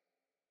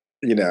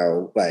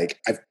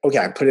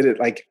put it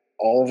like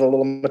all the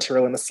little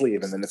material in the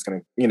sleeve, and then it's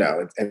gonna,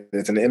 and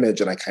it's an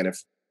image, and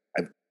I've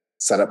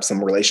set up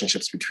some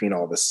relationships between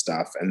all this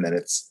stuff, and then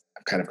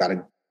I've kind of got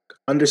a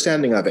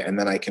understanding of it, and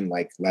then I can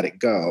like let it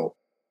go.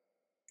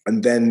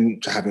 And then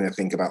having to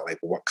think about like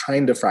what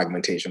kind of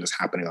fragmentation is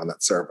happening on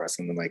that surface,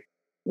 and then like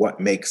what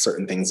makes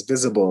certain things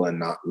visible and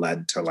not,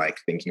 led to like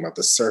thinking about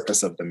the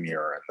surface of the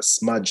mirror and the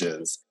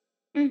smudges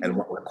and Mhm.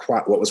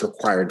 what was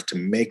required to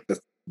make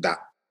that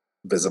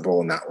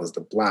visible, and that was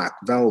the black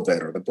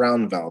velvet or the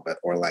brown velvet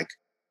or like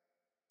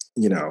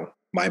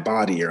my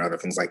body or other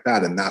things like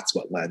that, and that's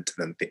what led to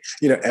them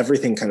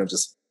everything kind of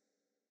just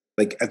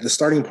like at the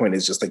starting point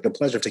is just like the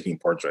pleasure of taking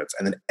portraits,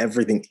 and then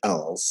everything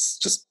else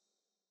just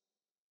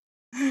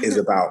is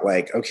about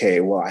like,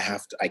 okay, well,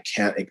 I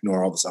can't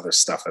ignore all this other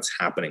stuff that's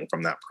happening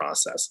from that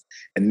process.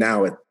 And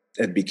now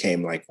it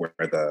became like where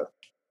the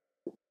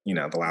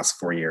last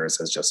 4 years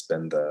has just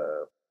been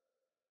the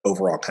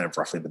overall kind of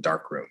roughly the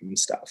dark room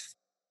stuff.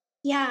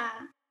 Yeah.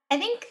 I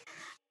think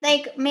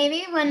like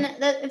maybe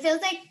it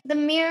feels like the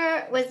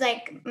mirror was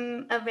like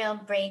a real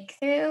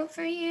breakthrough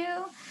for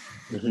you.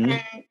 Hmm.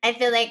 And I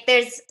feel like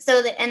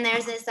and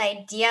there's this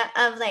idea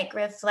of like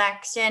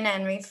reflection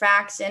and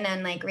refraction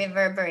and like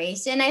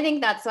reverberation. I think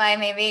that's why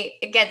maybe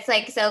it gets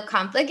like so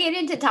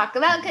complicated to talk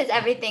about because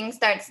everything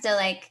starts to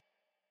like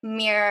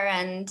mirror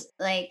and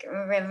like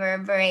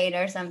reverberate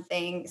or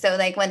something. So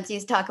like once you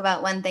talk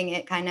about one thing,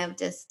 it kind of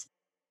just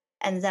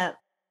ends up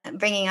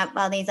bringing up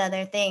all these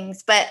other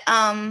things. But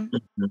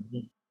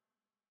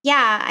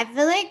yeah, I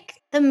feel like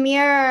the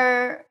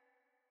mirror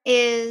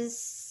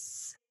is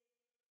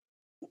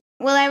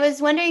well, I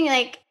was wondering,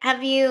 like,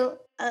 have you,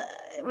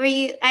 were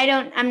you,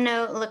 I'm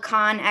no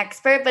Lacan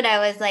expert, but I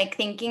was like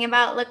thinking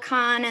about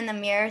Lacan and the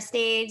mirror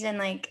stage and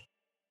like,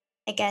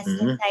 I guess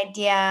this Hmm.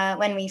 idea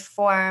when we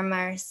form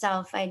our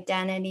self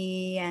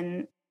identity.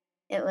 And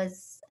I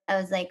was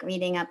like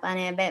reading up on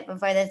it a bit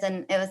before this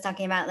and it was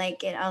talking about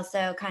like it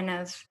also kind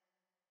of,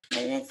 what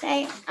did it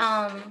say?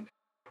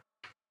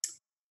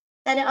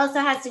 That it also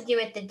has to do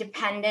with the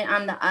dependent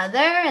on the other.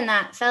 And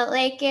that felt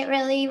like it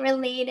really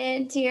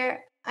related to your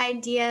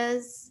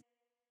ideas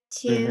Hmm.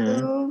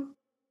 too.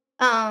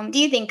 Do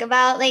you think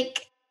about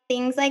like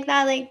things like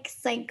that, like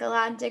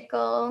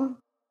psychological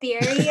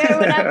theory or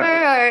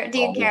whatever, or do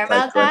you All the care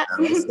about that?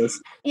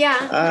 psychoanalysis.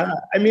 Yeah.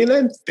 I mean,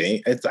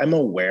 I'm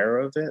aware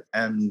of it,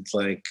 and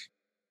like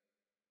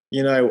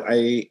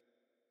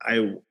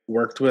I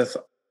worked with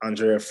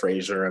Andrea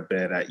Fraser a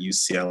bit at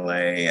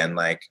UCLA, and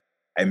like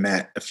I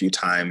met a few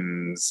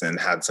times and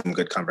had some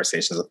good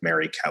conversations with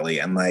Mary Kelly,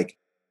 and like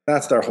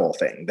that's their whole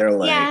thing. They're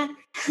like Yeah.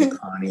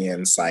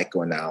 Lacanian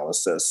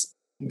psychoanalysis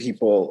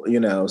people.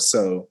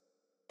 So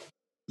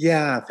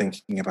yeah,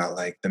 thinking about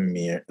like the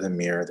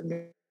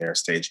mirror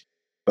stage,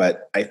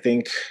 but I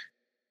think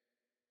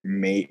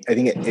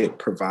it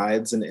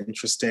provides an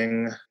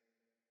interesting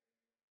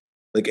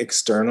like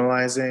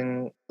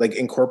externalizing, like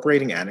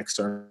incorporating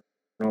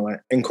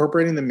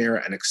the mirror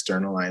and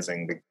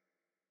externalizing the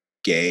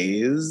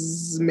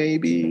gaze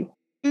maybe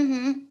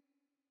Mhm.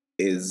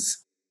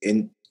 is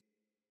in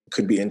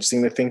could be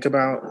interesting to think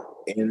about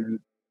in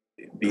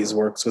these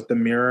works with the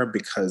mirror,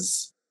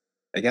 because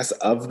I guess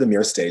of the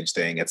mirror stage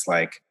thing, it's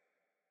like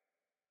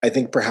I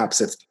think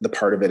perhaps it's the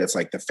part of it's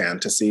like the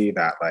fantasy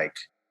that like,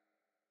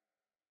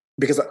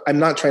 because I'm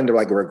not trying to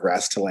like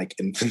regress to like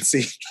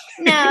infancy.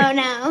 No,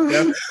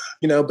 know,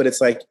 no. but it's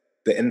like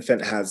the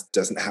infant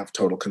doesn't have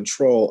total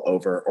control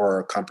over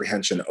or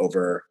comprehension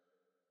over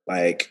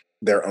like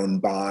their own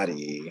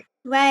body,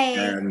 Right.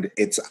 and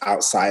it's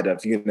outside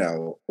of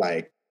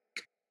like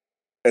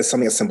it's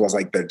something as simple as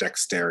like their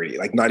dexterity,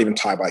 like not even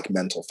tied by like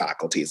mental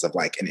faculties of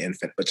like an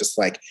infant, but just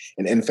like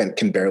an infant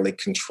can barely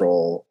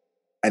control,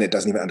 and it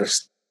doesn't even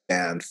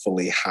understand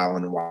fully how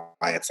and why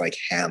its like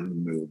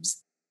hand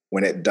moves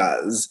when it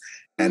does,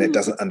 and it Mhm.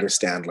 doesn't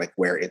understand like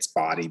where its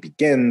body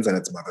begins and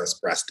its mother's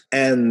breast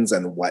ends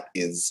and what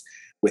is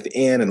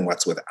within and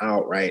what's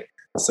without, right?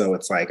 So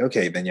it's like,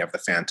 okay, then you have the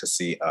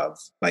fantasy of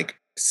like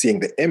seeing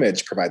the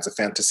image provides a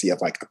fantasy of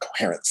like a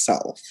coherent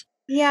self,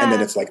 and then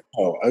Yeah. it's like,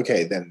 oh,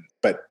 okay, then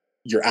but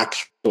your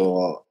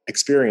actual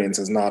experience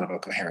is not of a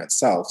coherent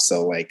self.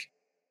 So like,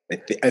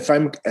 if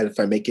I'm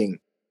making,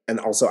 and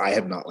also I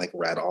have not like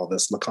read all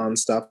this Lacan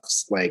stuff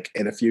like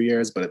in a few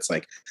years, but it's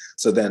like,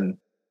 so then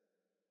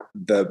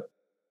the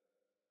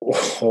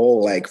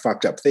whole like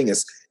fucked up thing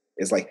is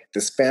like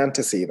this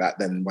fantasy that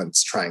then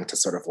one's trying to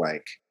sort of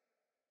like,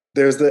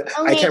 Oh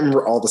I can't wait.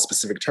 remember all the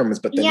specific terms,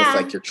 but then it's Yeah.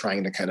 like you're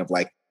trying to kind of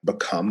like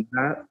become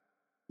that.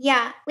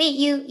 Yeah. Wait,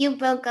 you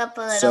broke up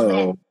a little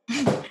So,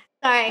 bit.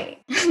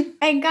 Sorry.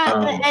 I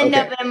got the end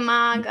of okay.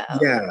 imago.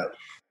 Yeah.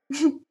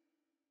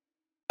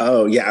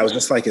 Oh, yeah, I was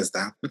just like, is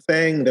that the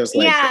thing? There's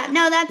like, Yeah,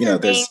 no, that's the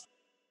thing.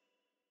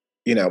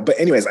 there's, but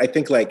anyways, I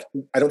think like,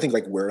 I don't think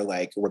like we're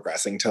like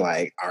regressing to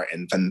like our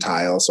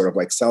infantile sort of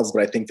like selves,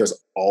 but I think there's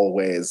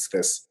always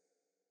this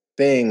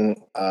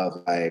thing of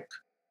like,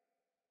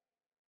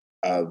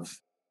 of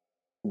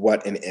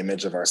what an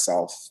image of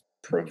ourself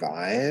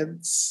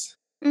provides,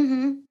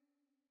 Mhm.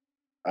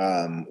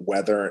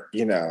 whether,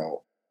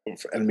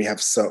 and we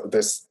have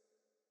there's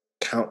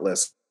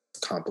countless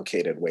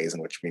complicated ways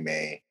in which we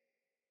may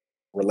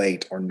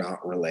relate or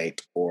not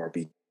relate or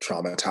be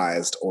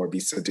traumatized or be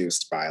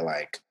seduced by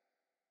like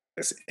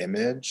this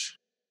image.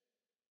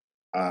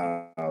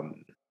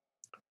 Um,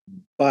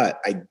 but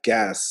I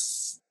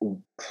guess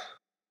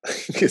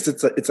because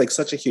it's like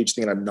such a huge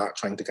thing, and I'm not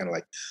trying to kind of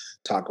like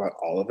talk about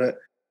all of it,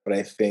 but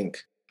I think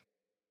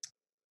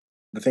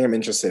the thing I'm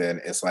interested in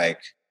is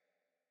like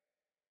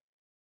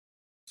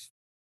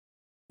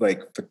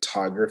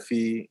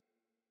photography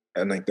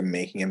and like the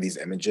making of these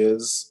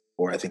images,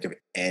 or I think of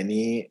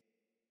any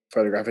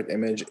photographic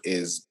image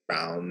is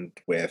bound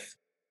with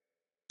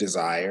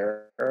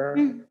desire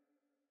Mm.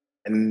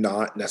 and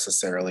not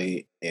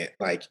necessarily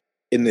like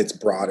in its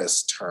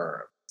broadest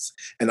terms.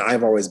 And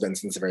I've always been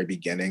since the very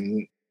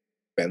beginning,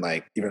 been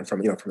like even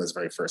from from those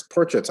very first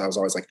portraits, I was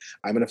always like,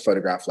 I'm going to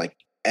photograph like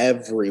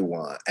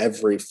everyone,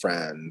 every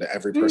friend,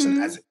 every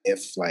person as Mhm.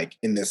 if like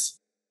in this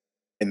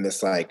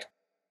like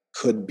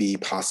could be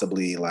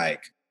possibly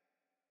like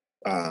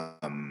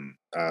um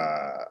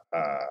uh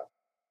uh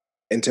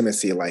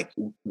intimacy, like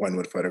one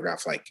would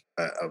photograph like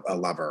a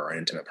lover or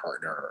intimate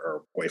partner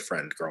or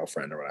boyfriend,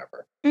 girlfriend, or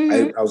whatever.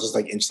 Mhm. I was just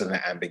like interested in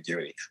the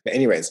ambiguity. But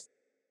anyways,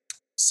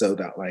 so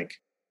that like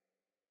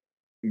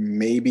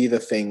maybe the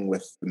thing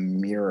with the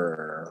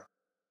mirror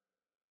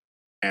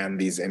and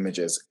these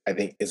images, I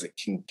think, is it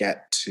can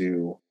get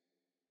to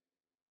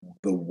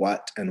the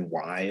what and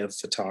why of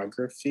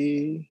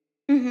photography,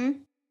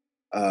 Mhm.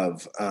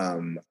 of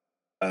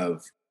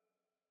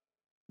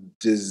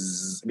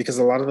because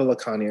a lot of the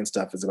Lacanian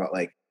stuff is about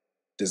like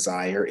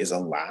desire is a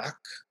lack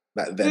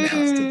that then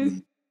has to Mm.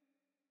 be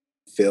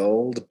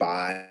filled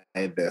by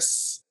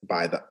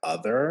the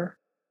other.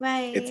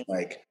 It's Right.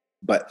 like,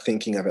 but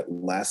thinking of it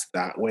less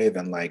that way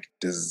than like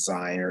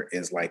desire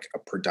is like a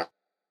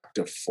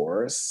productive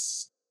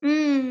force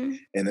Mm.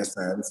 in a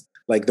sense.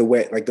 Like the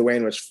way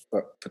in which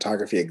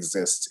photography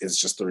exists is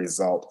just the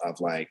result of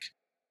like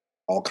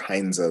all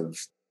kinds of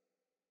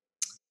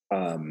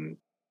um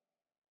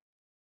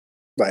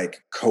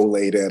like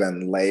collated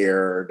and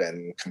layered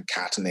and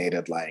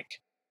concatenated like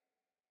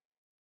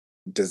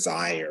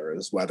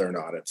desires, whether or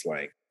not it's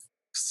like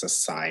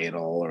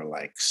societal or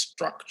like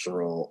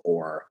structural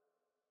or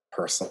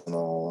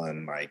personal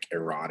and like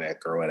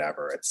erotic or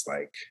whatever. It's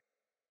like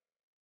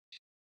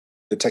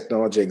the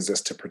technology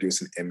exists to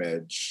produce an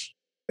image,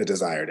 a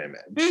desired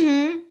image.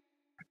 Mhm.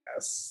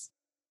 Yes,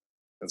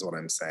 is what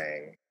I'm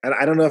saying. And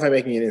I don't know if I'm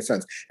making any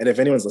sense. And if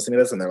anyone's listening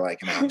to this and they're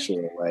like an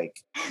actual like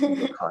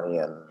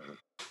Lacanian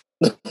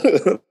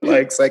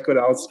like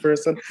psychoanalysis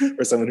person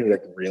or someone who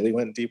like really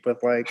went deep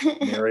with like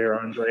Mary or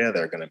Andrea,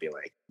 they're gonna be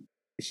like,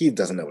 he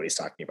doesn't know what he's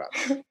talking about.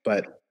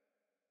 But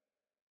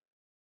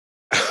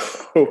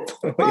Well,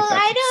 hopefully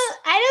I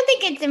don't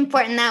think it's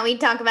important that we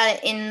talk about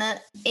it in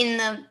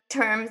the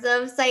terms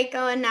of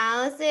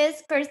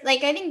psychoanalysis.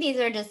 Like I think these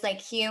are just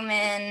like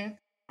human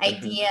Mhm.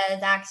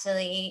 ideas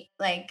actually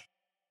like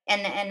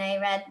and I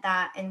read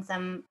that in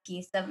some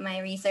piece of my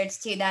research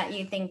too that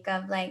you think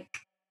of like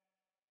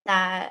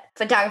that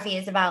photography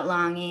is about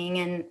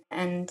longing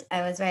and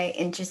I was very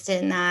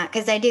interested in that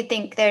because I do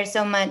think there's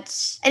so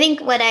much I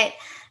think what I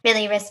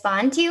really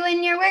respond to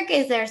in your work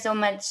is there's so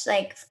much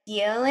like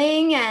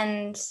feeling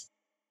and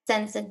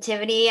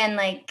sensitivity and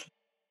like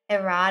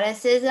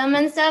eroticism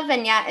and stuff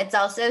and yet it's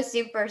also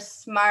super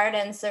smart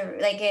and so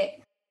like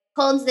it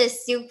holds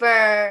this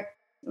super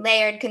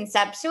layered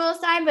conceptual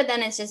side but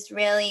then it's just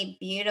really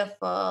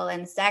beautiful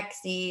and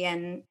sexy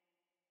and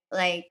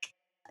like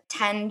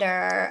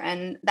tender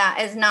and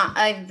that is not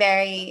a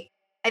very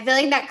I feel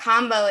like that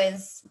combo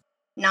is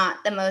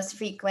not the most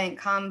frequent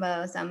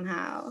combo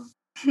somehow.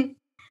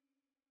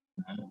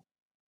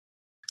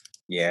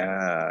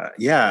 Yeah.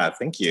 Yeah,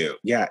 thank you.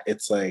 Yeah,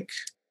 it's like,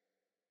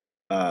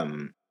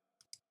 um,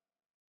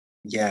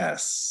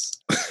 yes.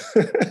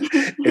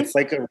 It's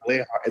like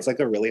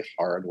a really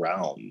hard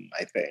realm,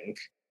 I think.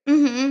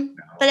 Mhm.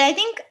 But You I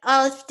think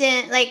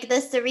often, like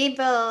the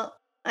cerebral,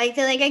 I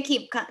feel like I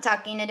keep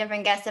talking to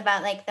different guests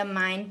about like the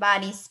mind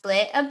body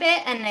split a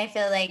bit, and I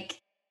feel like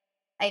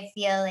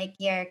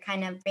you're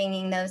kind of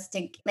bringing those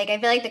to like I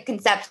feel like the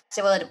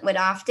conceptual would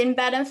often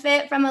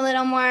benefit from a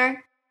little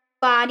more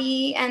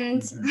body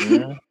and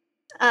Mhm.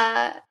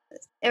 uh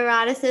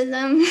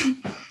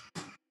eroticism.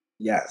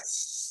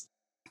 Yes.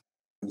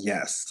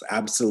 Yes,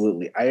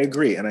 absolutely. I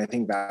agree, and I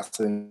think that's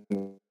the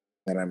thing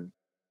that I'm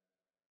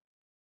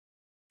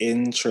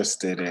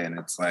interested in.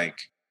 It's like,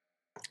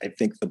 I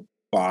think the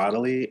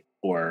bodily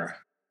or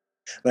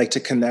Like to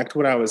connect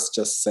what I was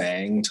just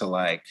saying to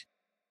like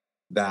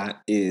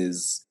that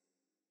is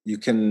you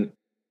can,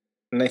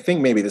 and I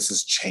think maybe this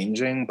is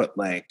changing, but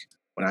like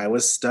when I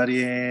was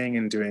studying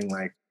and doing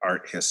like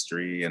art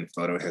history and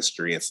photo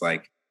history, it's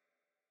like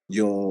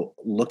you'll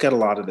look at a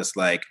lot of this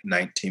like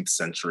 19th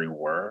century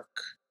work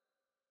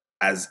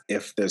as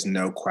if there's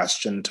no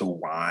question to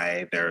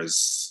why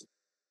there's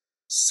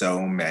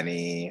so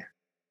many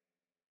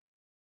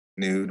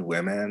nude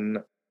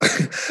women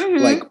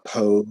like Mhm.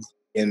 pose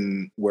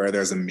in where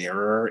there's a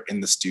mirror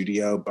in the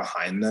studio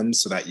behind them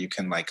so that you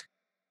can like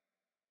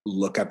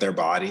look at their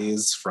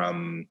bodies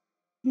from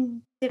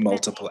Different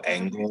multiple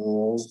angles.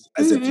 angles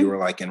as if you Mhm. were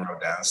like in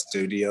Rodin's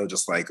studio,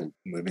 just like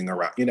moving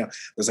around. You know,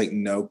 there's like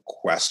no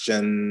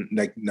question,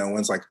 like no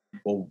one's like,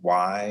 well,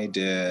 why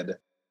did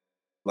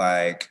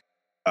like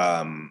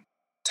um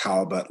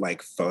Talbot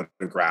like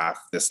photograph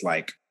this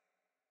like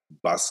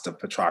bust of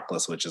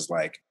Patroclus, which is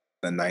like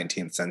the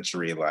 19th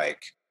century,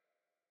 like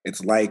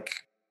it's like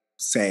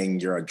saying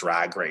you're a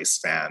drag race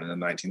fan in the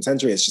 19th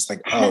century. It's just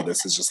like, oh,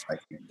 this is just like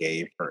a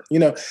gay person, you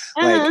know,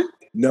 like Uh-huh.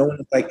 no one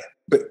like,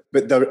 but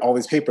there are all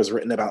these papers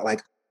written about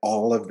like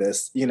all of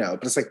this, you know,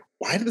 but it's like,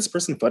 why did this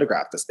person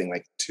photograph this thing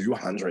like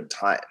 200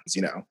 times,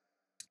 you know?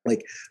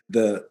 Like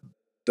the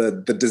the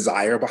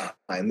desire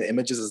behind the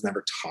images is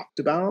never talked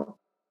about.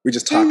 We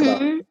just talk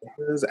about Mhm.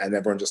 images and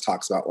everyone just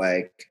talks about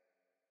like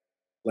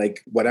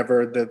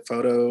whatever the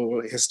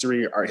photo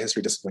history, art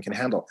history discipline can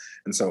handle.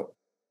 And so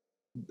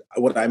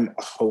what I'm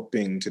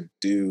hoping to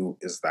do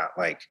is that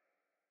like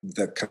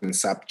the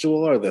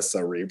conceptual or the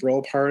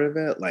cerebral part of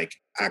it, like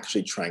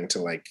actually trying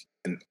to like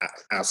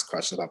ask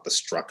questions about the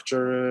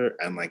structure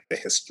and like the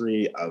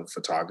history of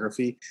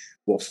photography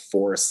will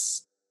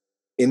force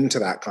into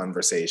that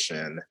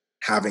conversation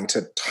having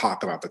to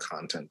talk about the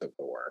content of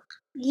the work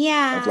of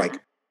Yeah. like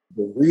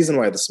the reason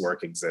why this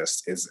work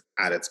exists is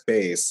at its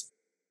base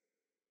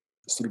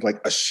sort of like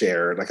a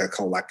shared, like a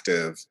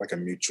collective, like a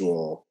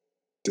mutual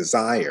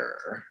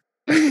desire.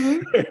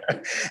 Mhm.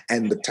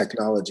 And the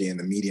technology and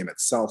the medium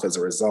itself as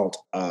a result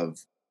of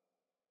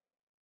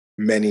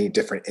many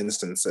different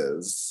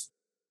instances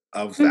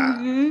of that,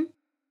 Mhm.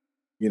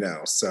 you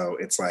know? So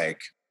it's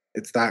like,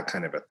 it's that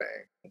kind of a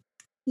thing.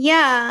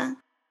 Yeah.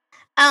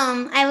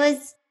 I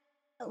was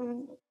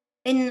w-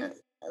 in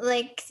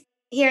like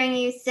hearing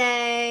you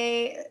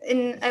say,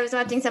 and I was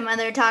watching some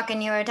other talk,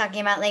 and you were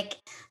talking about like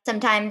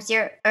sometimes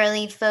your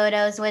early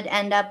photos would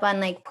end up on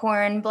like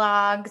porn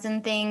blogs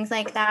and things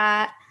like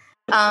that.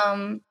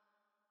 Um,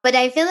 but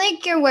I feel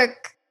like your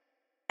work,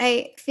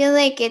 I feel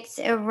like it's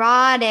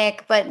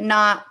erotic, but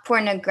not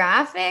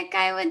pornographic,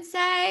 I would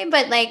say.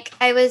 But like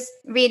I've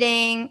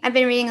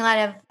been reading a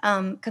lot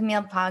of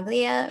Camille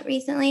Paglia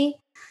recently,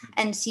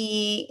 and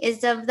she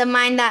is of the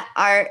mind that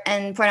art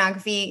and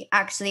pornography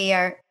actually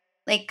are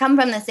like come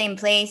from the same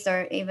place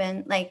or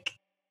even like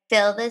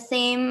fill the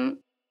same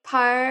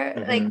part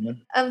like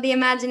Mhm. of the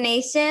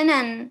imagination.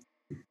 And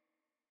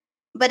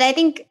but I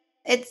think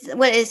it's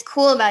what is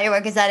cool about your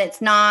work is that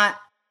it's not,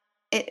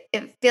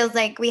 it feels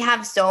like we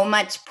have so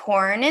much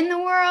porn in the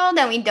world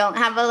and we don't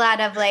have a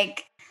lot of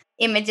like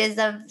images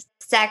of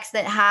sex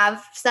that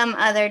have some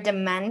other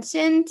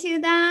dimension to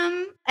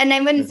them. And I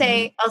wouldn't Mhm.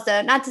 say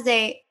also not to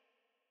say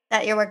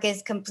that your work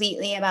is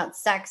completely about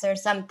sex or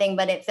something,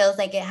 but it feels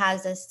like it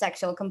has a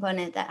sexual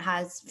component that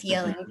has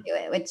feeling Mhm. to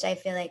it, which I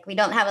feel like we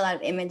don't have a lot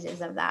of images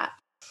of that.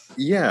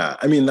 Yeah,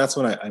 I mean that's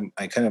what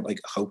I kind of like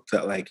hope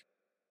that like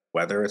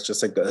whether it's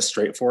just like a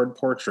straightforward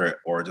portrait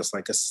or just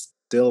like a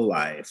still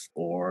life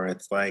or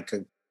it's like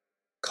a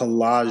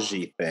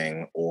collagey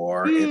thing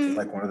or it's Mm.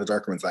 like one of the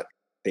darker ones that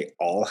they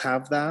all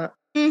have that,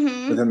 but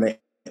Mhm. then they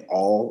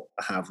all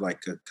have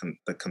like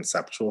the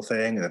conceptual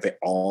thing and that they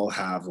all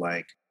have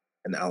like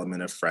an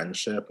element of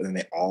friendship and then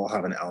they all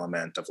have an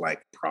element of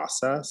like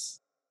process.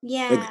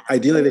 Yeah. Like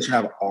ideally they should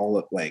have all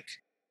of like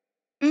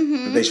they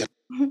Mhm. should,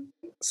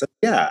 so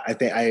yeah, I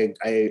think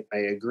I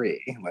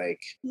agree.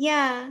 Like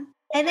Yeah.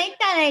 I like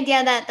that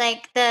idea that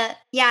like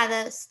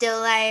the still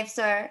lifes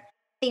or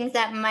things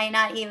that might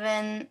not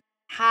even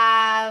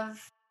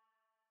have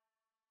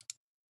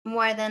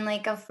more than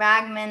like a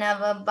fragment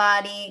of a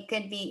body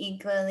could be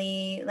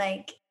equally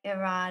like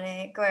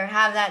erotic or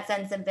have that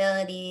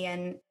sensibility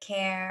and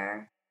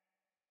care.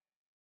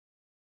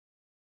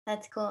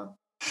 That's cool.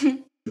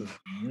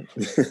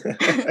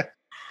 Mhm.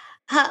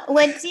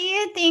 What do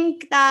you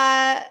think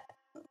that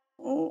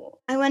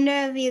I wonder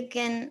if you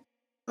can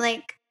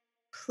like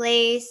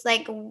place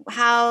like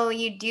how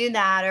you do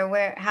that or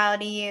where how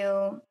do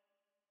you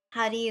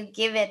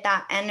give it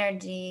that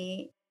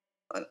energy?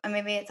 Or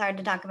maybe it's hard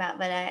to talk about,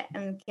 but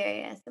I'm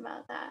curious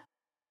about that.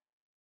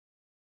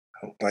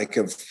 Like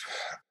of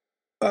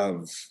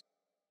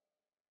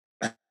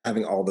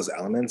having all those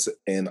elements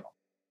in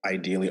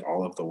ideally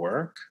all of the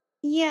work.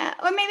 Yeah,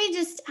 or maybe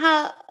just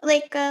how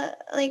like a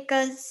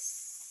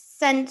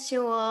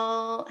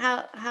sensual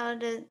how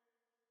does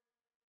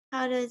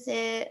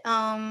it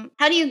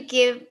how do you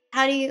give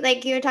how do you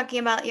like you were talking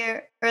about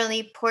your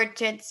early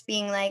portraits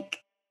being like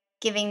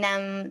giving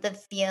them the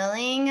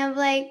feeling of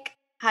like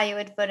how you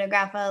would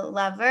photograph a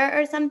lover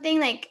or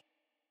something? Like,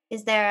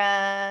 is there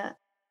a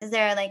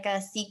like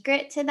a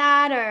secret to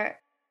that or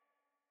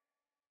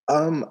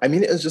I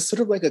mean, it was just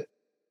sort of like a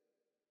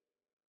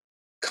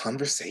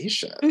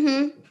conversation.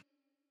 Mhm.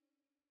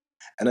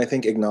 And I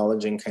think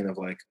acknowledging kind of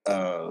like,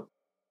 I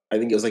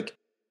think it was like,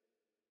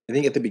 I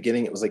think at the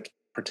beginning it was like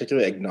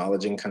particularly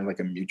acknowledging kind of like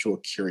a mutual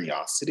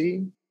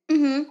curiosity,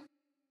 Mhm.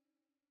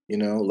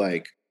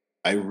 like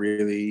I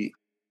really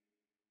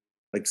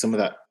like some of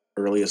that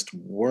earliest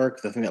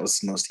work. The thing that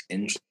was most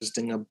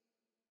interesting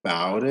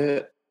about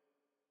it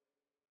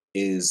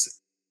is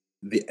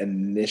the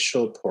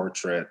initial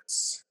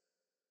portraits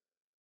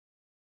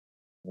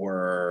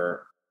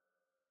were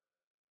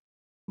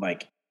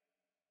like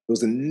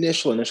those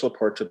initial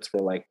portraits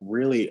were like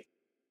really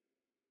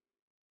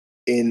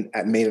in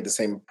at made at the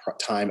same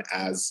time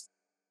as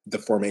the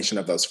formation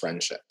of those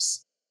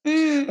friendships.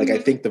 Like I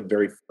Mhm. think the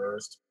very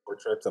first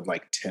portraits of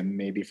like Tim,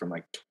 maybe from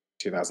like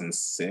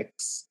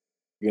 2006,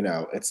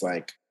 it's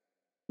like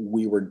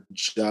we were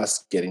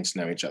just getting to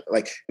know each other.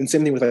 Like, and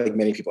same thing with like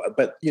many people.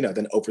 But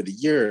then over the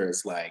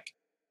years, like,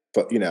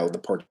 but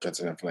the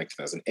portraits are from like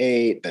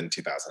 2008, then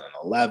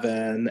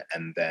 2011,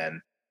 and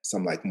then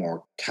some like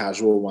more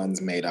casual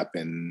ones made up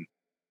in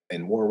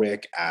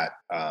Warwick at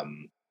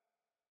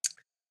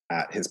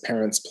his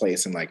parents'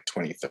 place in like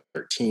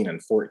 2013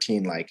 and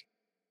 14. Like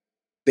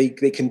they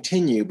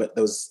continue, but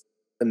those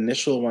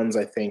initial ones,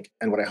 I think,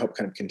 and what I hope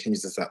kind of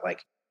continues is that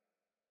like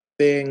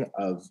thing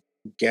of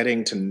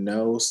getting to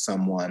know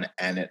someone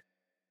and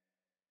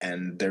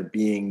there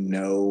being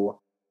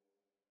no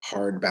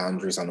hard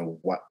boundaries on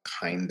what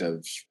kind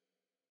of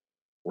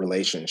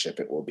relationship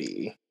it will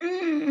be,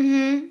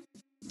 Mhm.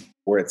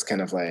 where it's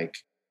kind of like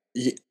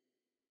y-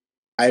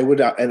 I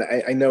would and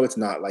I know it's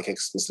not like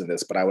exclusive to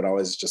this, but I would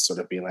always just sort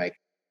of be like,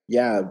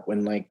 yeah,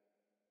 when like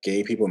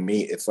gay people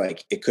meet, it's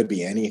like it could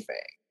be anything.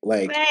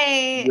 Like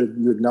Right.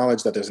 you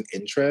acknowledge that there's an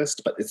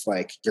interest, but it's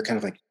like you're kind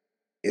of like,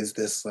 is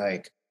this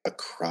like a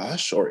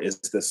crush or is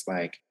this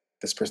like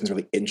this person's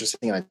really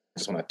interesting and I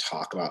just want to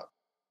talk about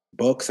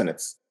books and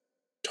it's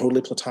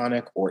totally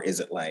platonic, or is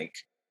it like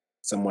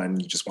someone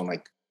you just want to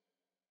like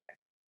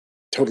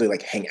totally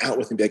like hang out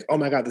with and be like, oh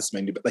my god, this is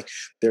my new, but like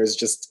there's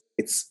just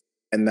it's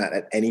and that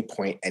at any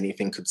point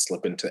anything could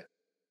slip into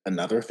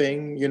another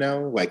thing,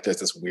 like there's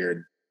this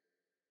weird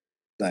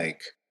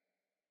like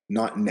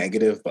not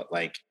negative, but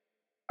like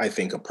I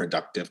think a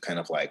productive kind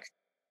of like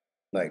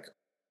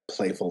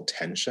playful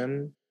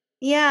tension.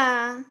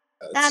 Yeah.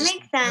 It's That just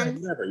makes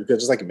sense. whatever. You could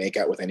just like make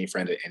out with any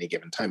friend at any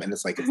given time, and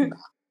it's like it's not going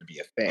to be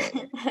a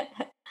thing.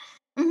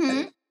 And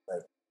Mhm.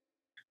 it's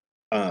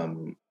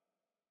like,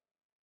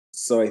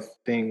 so I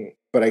think,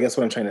 but I guess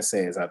what I'm trying to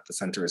say is at the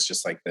center is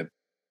just like the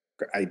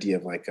idea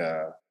of like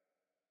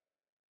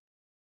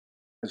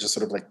just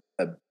sort of like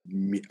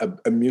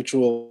a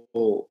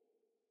mutual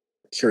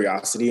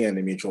curiosity and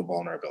a mutual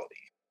vulnerability.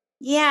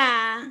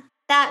 Yeah.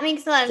 That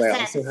makes a lot of 'Cause I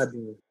also sense. had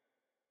to,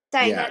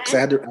 Sorry, go yeah, because I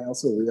ahead. had to. I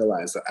also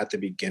realized that at the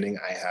beginning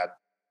I had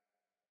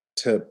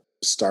to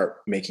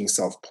start making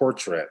self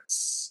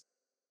portraits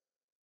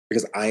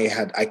because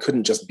I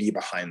couldn't just be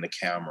behind the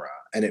camera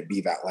and it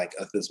be that like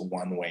this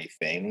one way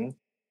thing,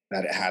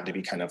 that it had to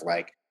be kind of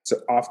like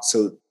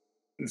so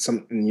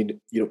some and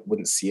you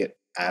wouldn't see it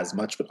as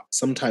much, but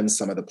sometimes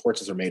some of the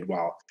portraits are made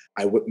while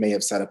may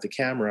have set up the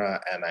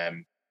camera and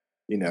I'm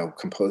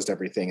composed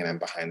everything and I'm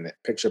behind the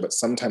picture, but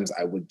sometimes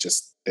I would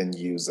just then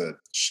use a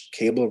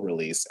cable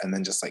release and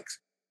then just like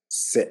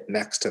sit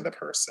next to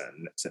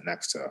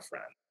a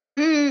friend,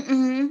 Mm,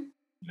 mhm.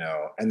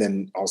 and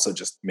then also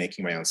just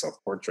making my own self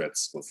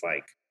portraits was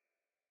like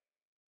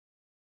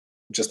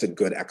just a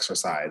good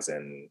exercise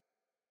in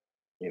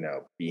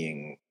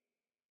being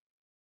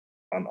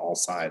on all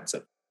sides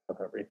of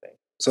everything.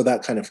 So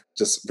that kind of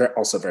just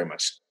also very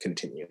much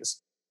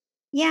continues.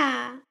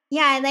 Yeah.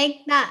 Yeah, I like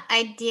that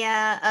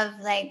idea of,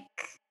 like,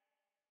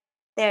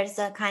 there's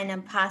a kind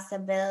of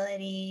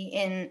possibility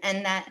in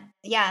and that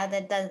yeah,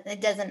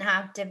 it doesn't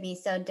have to be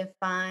so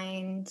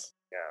defined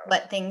Yeah.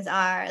 what things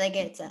are, like,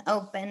 it's an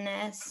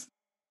openness.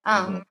 Hmm.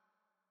 Um,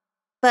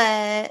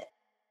 but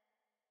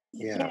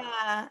Yeah.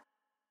 yeah,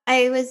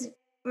 I was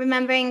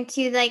remembering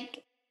too,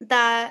 like,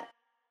 that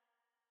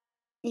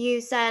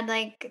you said,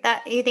 like,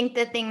 that you think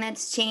the thing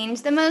that's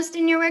changed the most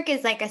in your work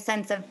is, like, a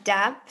sense of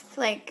depth,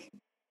 like,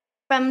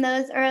 from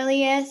those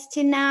earliest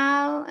to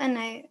now, and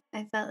I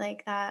felt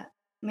like that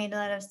made a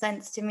lot of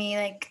sense to me,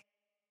 like,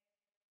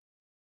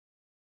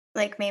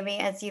 maybe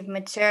as you've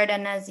matured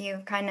and as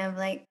you've kind of,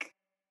 like,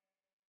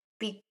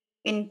 be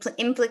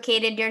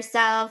implicated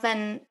yourself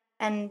and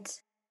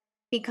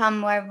become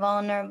more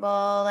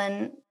vulnerable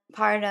and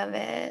part of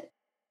it,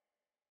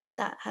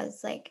 that has,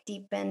 like,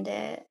 deepened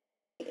it.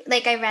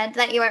 Like, I read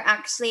that you are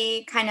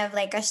actually kind of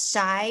like a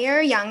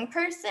shyer young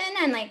person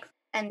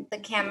and the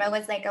camera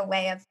was like a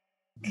way of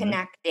Mhm.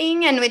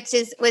 connecting and which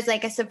is was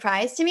like a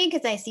surprise to me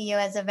because I see you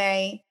as a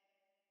very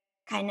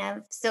kind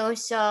of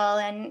social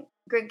and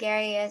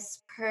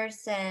gregarious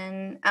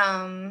person.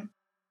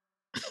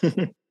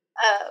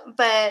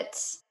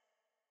 But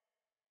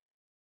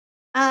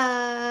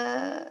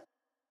uh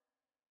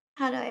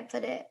how do I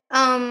put it?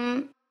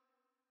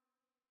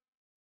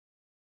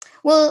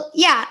 Well,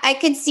 yeah, I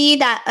could see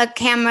that a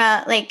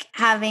camera, like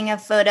having a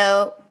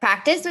photo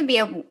practice would be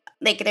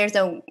like there's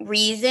a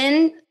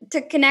reason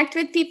to connect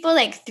with people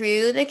like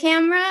through the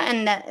camera,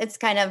 and that it's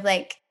kind of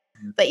like,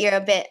 but you're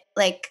a bit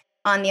like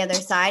on the other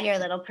side, you're a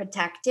little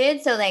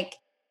protected. So like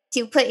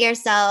to put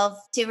yourself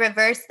to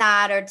reverse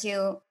that or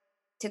to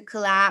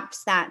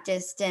collapse that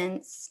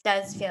distance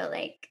does feel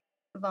like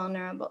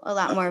vulnerable, a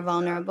lot more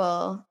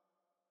vulnerable.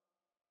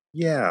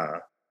 Yeah.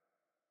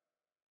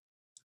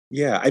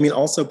 Yeah. I mean,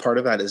 also part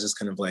of that is just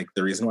kind of like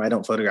the reason why I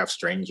don't photograph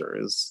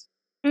strangers.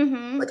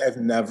 Mhm. Like I've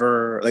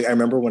never like I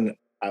remember when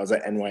I was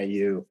at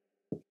NYU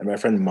and my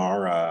friend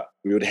Mara,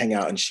 we would hang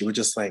out and she would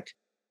just like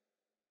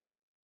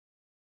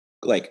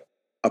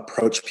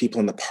approach people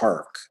in the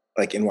park,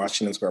 like in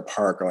Washington Square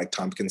Park or like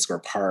Tompkins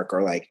Square Park,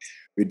 or like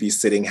we'd be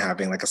sitting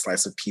having like a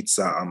slice of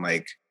pizza on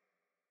like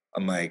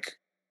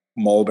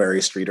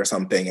Mulberry Street or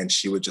something, and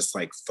she would just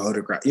like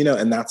photograph,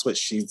 and that's what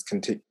she's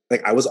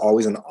like I was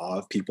always in awe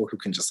of people who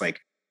just like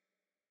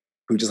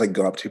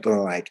go up to people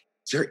and like,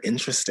 you're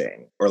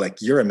interesting, or like,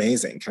 you're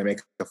amazing. Can I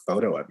make a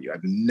photo of you?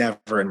 I've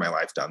never in my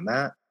life done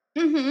that.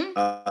 Mhm.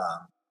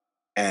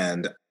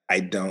 And I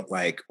don't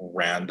like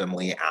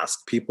randomly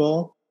ask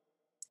people.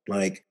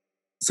 Like,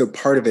 so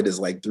part of it is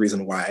like the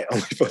reason why I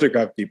only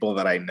photograph people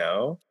that I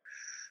know.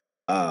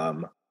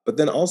 But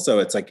then also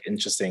it's like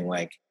interesting,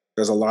 like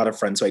there's a lot of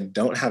friends who I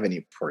don't have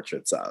any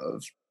portraits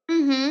of.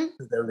 Mhm.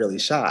 They're really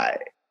shy.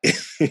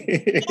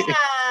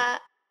 Yeah,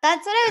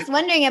 that's what I was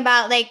wondering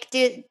about. Like,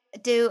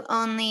 do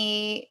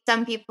only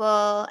some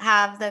people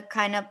have the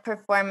kind of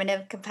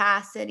performative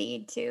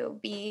capacity to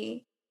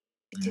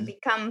Mhm.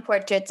 become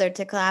portraits or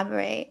to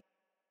collaborate?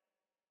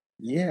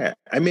 Yeah.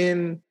 I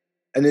mean,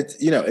 and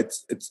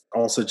it's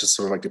also just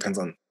sort of like depends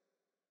on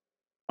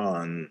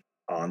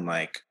on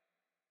like,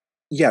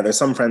 yeah, there's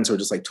some friends who are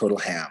just like total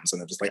hams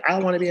and they're just like, I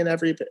want to be in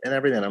everything.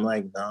 I'm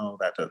like, no,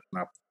 that does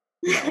not,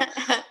 no.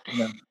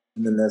 No.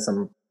 And then there's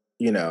some,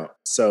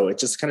 so it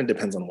just kind of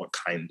depends on what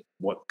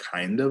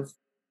kind of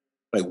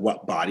like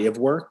what body of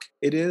work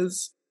it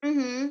is.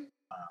 Mhm.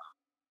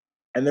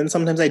 And then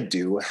sometimes I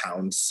do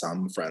hound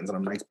some friends and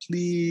I'm like,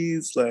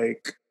 please,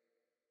 like,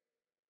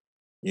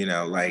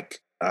 like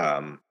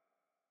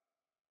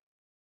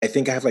I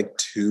think I have like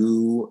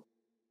two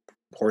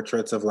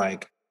portraits of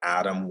like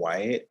Adam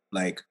White,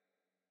 like,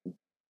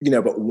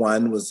 but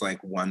one was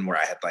like one where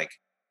I had like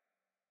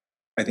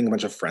I think a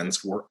bunch of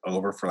friends were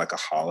over for like a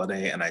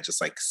holiday and I just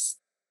like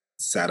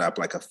set up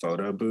like a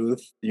photo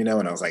booth, and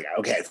I was like,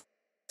 okay,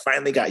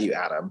 finally got you,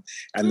 Adam.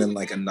 And then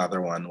like Mhm.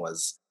 another one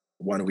was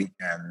one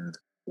weekend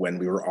when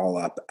we were all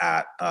up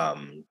at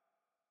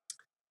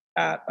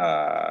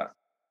uh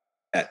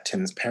at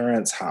Tim's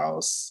parents'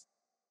 house,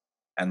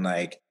 and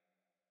like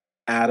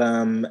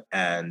Adam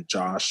and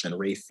Josh and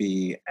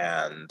Rafi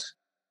and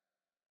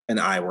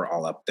I were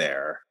all up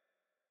there.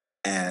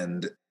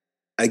 And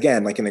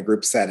again, like in a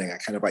group setting, I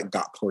kind of like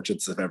got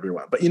portraits of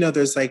everyone. But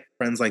there's like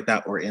friends like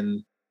that were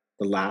in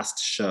the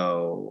last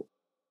show,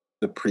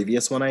 the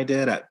previous one I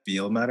did at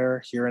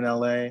Vielmetter here in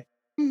LA.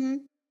 Mhm.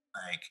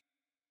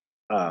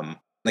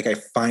 Like I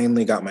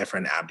finally got my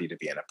friend Abdi to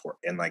be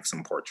in like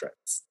some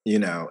portraits.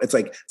 It's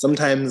like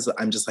sometimes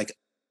I'm just like,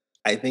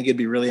 I think it'd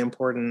be really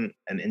important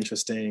and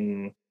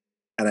interesting.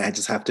 And I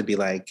just have to be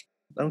like,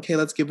 okay,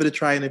 let's give it a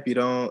try. And if you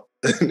don't,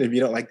 if you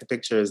don't like the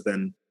pictures,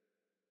 then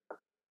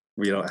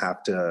we don't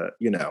have to.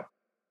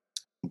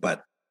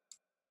 But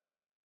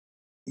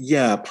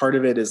yeah, part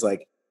of it is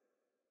like,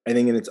 I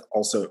think, and it's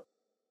also,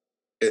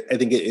 I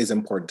think it is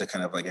important to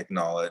kind of like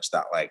acknowledge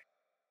that like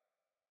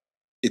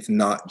it's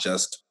not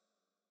just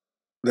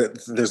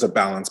that there's a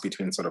balance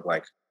between sort of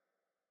like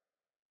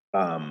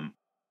um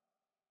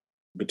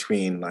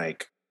between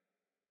like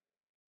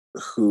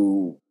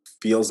who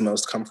feels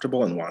most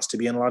comfortable and wants to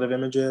be in a lot of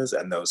images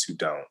and those who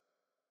don't.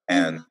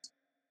 And Mhm.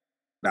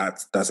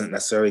 that doesn't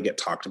necessarily get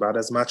talked about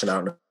as much. And I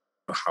don't know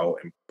how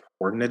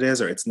important it is,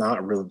 or it's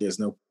not really, there's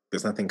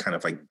nothing kind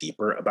of like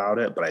deeper about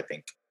it, but I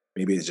think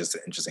maybe it's just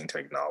interesting to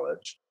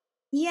acknowledge.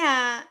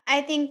 Yeah,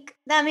 I think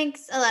that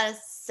makes a lot of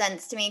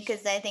sense to me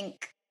because I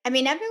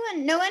mean,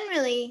 no one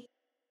really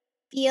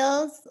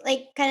feels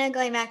like, kind of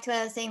going back to what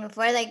I was saying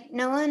before, like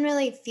no one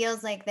really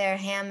feels like they're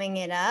hamming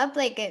it up.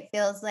 Like it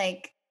feels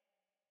like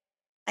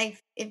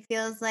it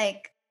feels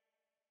like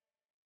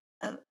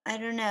I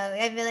don't know.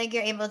 I feel like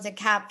you're able to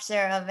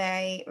capture a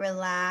very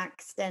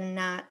relaxed and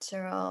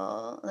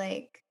natural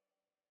like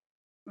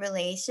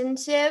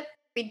relationship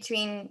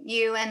between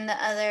you and the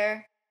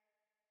other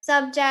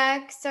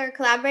subjects or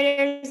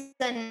collaborators,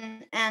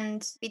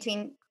 and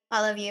between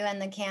all of you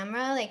and the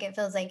camera. Like it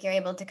feels like you're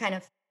able to kind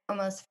of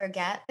almost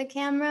forget the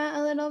camera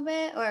a little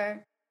bit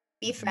or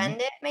Hmm.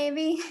 befriend it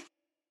maybe.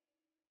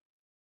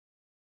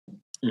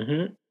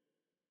 Hmm.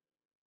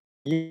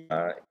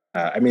 Yeah.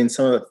 I mean,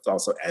 some of it's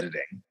also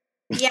editing.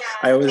 Yeah.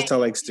 I always tell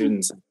like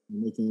students,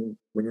 making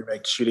when you're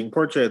like shooting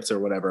portraits or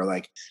whatever,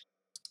 like,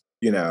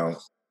 you know,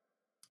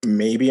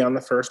 maybe on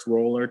the first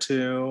roll or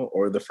two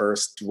or the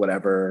first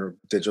whatever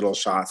digital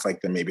shots, like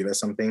then maybe there's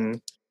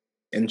something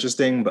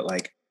interesting, but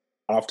like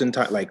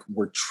oftentimes like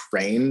we're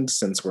trained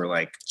since we're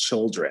like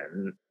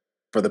children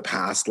for the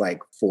past like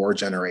 4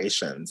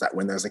 generations that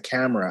when there's a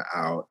camera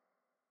out,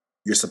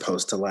 you're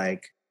supposed to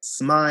like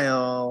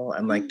smile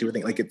and like do a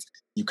thing. Like it's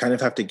you kind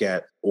of have to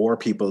get, or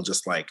people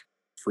just like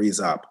freeze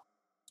up.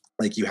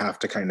 Like you have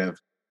to kind of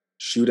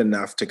shoot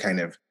enough to kind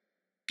of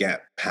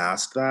get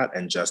past that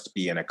and just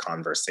be in a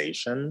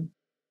conversation.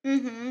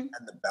 Mm-hmm.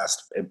 And the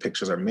best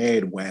pictures are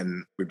made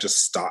when we've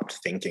just stopped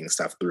thinking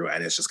stuff through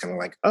and it's just kind of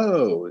like,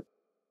 oh,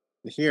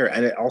 here.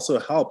 And it also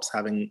helps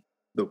having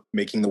the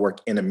making the work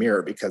in a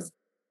mirror because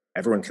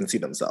everyone can see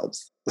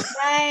themselves.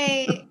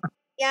 Right.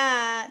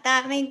 Yeah,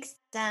 that makes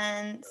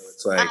sense.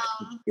 It's like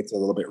it's a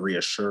little bit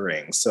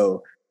reassuring.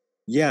 So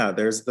yeah,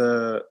 there's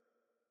the,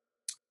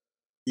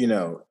 you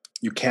know,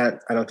 you can't,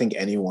 I don't think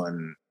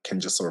anyone can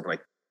just sort of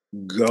like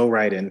go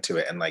right into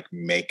it and like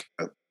make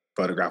a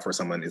photograph where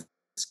someone is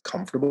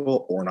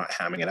comfortable or not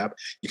hamming it up.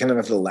 You kind of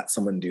have to let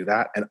someone do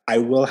that. And I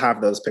will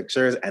have those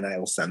pictures and I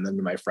will send them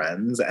to my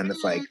friends and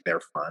it's like Mhm.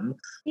 they're fun,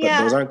 but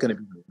Yeah. those aren't going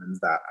to be the ones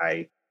that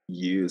I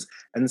use.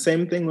 And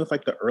same thing with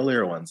like the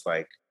earlier ones,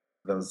 like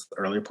those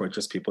earlier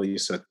portraits, people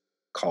used to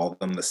call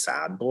them the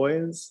sad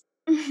boys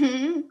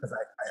Mhm.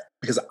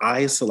 because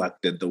I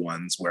selected the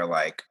ones where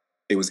like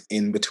it was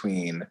in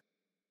between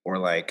or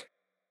like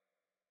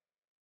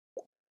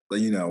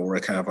we're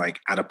kind of like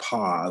at a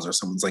pause or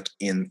someone's like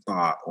in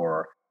thought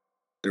or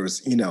there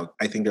was,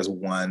 I think there's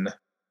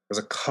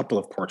a couple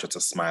of portraits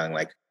of smiling.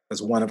 Like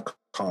there's one of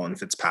Colin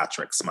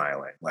Fitzpatrick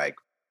smiling. Like,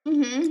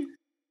 Mhm.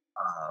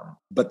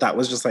 but that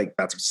was just like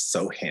that's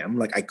so him.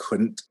 Like I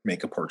couldn't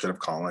make a portrait of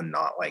Colin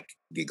not like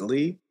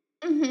giggly,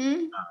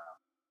 Mhm.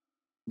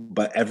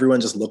 but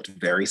everyone just looked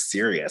very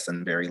serious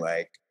and very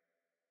like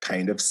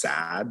kind of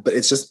sad. But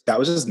it's just that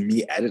was just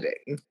me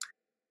editing.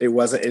 It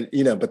wasn't,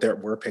 but there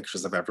were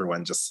pictures of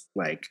everyone just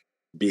like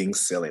being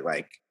silly,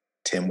 like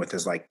Tim with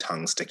his like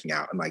tongue sticking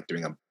out and like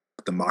doing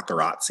the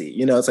Macarazzi.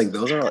 It's like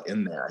those are all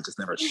in there. I just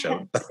never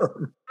showed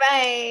them.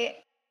 Right.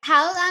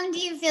 How long do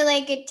you feel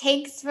like it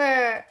takes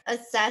for a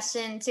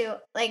session to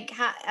like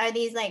are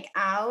these like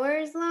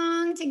hours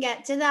long to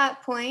get to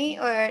that point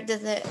or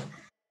does it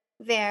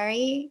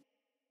vary?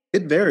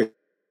 It varies.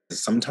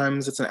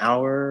 Sometimes it's an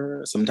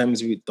hour.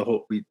 Sometimes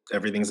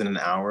everything's in an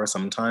hour.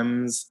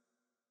 Sometimes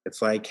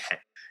it's like,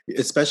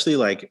 especially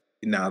like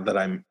now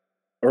that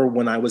or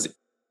when I was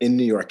in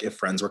New York, if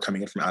friends were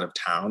coming in from out of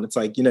town, it's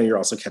like, you're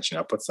also catching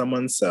up with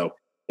someone. So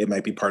it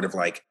might be part of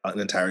like an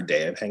entire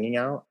day of hanging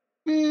out.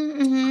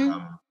 Mm-hmm.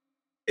 Um,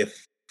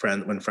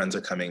 when friends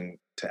are coming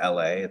to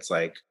LA, it's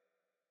like,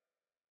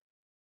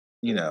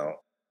 you know,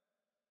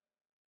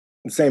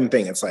 same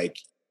thing. It's like,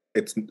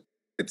 it's,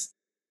 it's,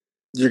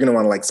 you're gonna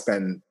want to like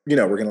spend,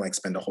 we're gonna like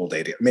spend a whole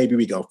day. Maybe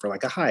we go for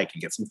like a hike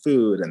and get some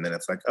food, and then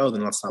it's like, oh,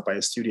 then let's stop by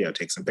a studio,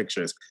 take some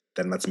pictures.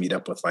 Then let's meet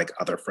up with like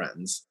other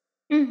friends.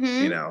 You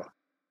Mm-hmm. know,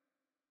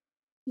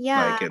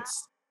 Yeah. like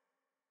it's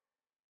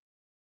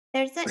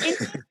There's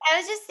I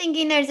was just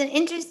thinking there's an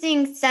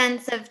interesting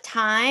sense of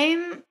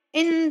time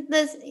in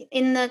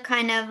the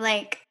kind of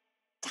like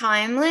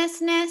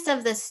timelessness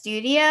of the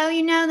studio,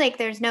 like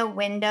there's no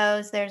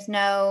windows, there's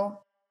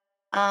no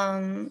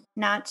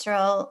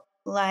natural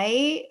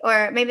light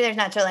or maybe there's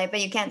natural light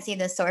but you can't see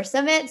the source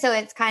of it. So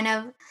it's kind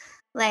of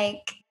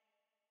like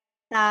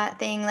that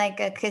thing like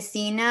a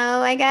casino,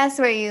 I guess,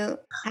 where you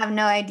have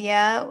no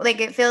idea. Like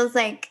it feels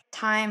like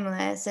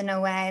timeless in a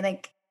way,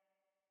 like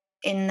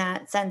in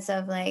that sense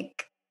of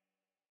like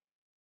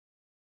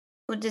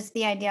well, just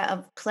the idea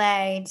of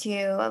play too,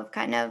 of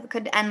kind of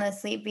could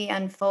endlessly be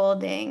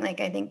unfolding. Like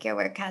I think your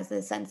work has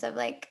this sense of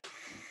like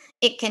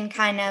it can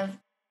kind of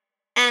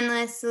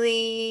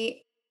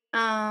endlessly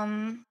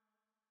um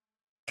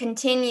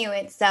continue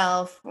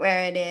itself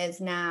where it is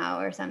now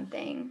or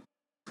something.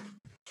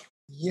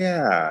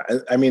 yeah.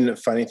 I mean, the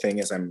funny thing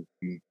is,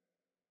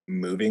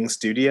 moving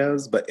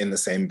studios, but in the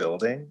same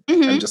building.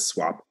 I'm Mhm. just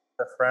swapping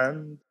with a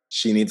friend.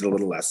 She needs a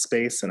little less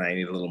space, and I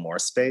need a little more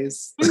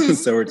space. Mhm.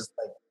 So we're just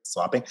like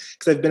swapping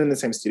because I've been in the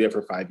same studio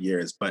for 5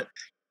 years. But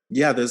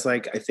yeah, there's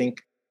like I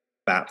think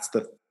that's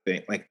the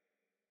thing. Like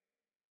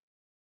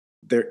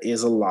there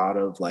is a lot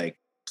of like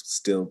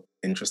still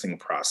interesting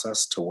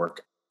process to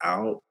work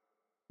out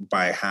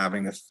by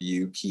having a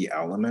few key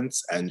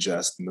elements and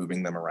just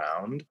moving them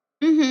around.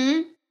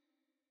 Mhm.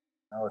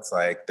 Now it's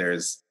like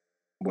there's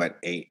what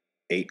eight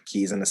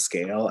keys in a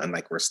scale, and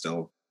like we're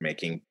still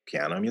making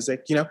piano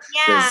music. Yeah.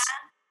 There's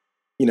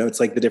it's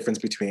like the difference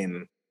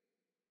between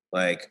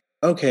like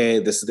okay,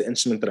 this is the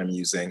instrument that I'm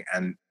using,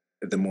 and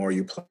the more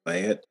you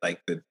play it,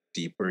 like the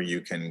deeper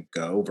you can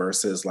go.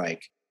 Versus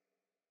like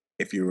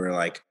if you were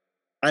like,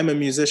 I'm a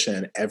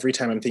musician. Every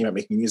time I'm thinking about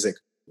making music,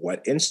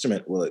 what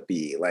instrument will it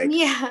be? Like,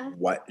 Yeah.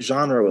 what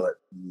genre will it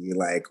be?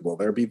 Like, will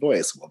there be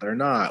voice? Will there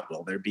not?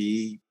 Will there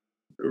be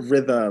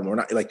rhythm or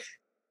not? Like,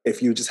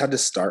 if you just had to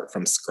start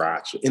from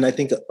scratch, and I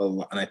think a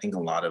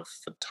lot of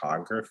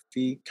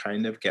photography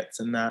kind of gets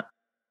in that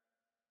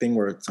thing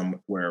where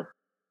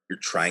you're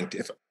trying to,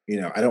 if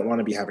I don't want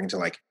to be having to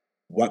like,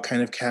 what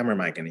kind of camera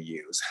am I going to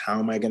use? How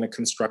am I going to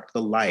construct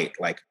the light?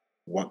 Like,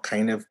 what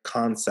kind of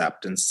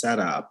concept and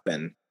setup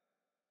and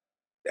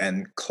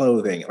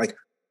clothing, like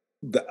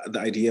the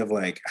idea of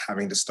like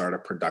having to start a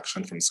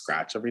production from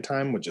scratch every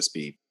time would just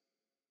be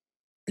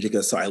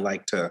ridiculous. So I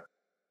like to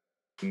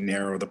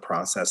narrow the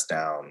process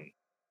down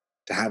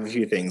to have a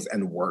few things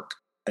and work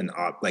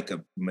like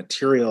a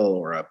material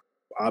or a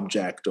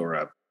object or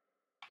a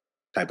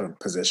type of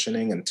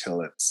positioning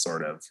until it's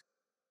sort of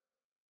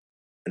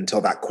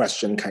until that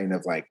question kind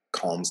of like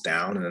calms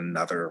down and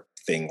another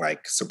thing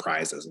like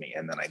surprises me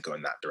and then I go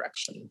in that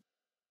direction.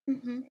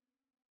 Mhm.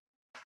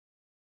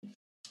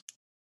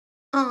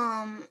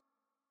 Um,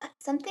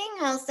 Something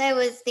else I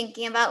was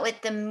thinking about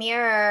with the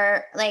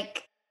mirror,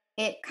 like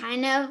it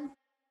kind of,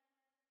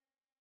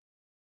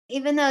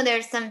 even though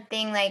there's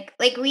something like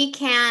we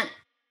can't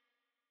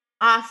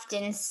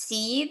often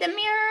see the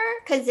mirror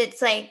because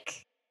it's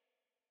like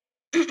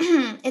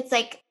it's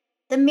like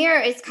the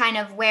mirror is kind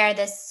of where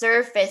the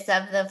surface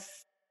of the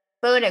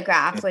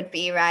photograph would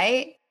be,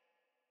 right?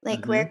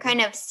 Like we're Mm-hmm.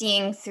 kind of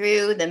seeing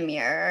through the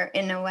mirror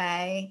in a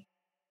way.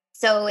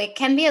 So it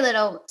can be a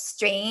little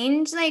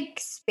strange, like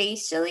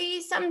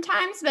spatially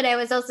sometimes. But I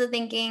was also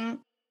thinking,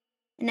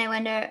 and I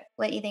wonder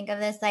what you think of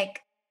this,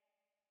 like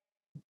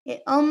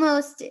it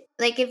almost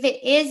like if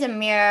it is a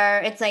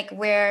mirror, it's like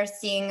we're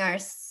seeing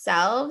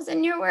ourselves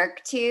in your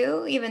work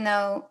too, even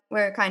though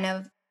we're kind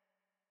of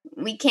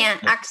we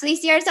can't actually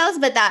see ourselves,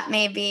 but that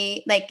may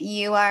be like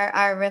you are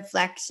our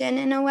reflection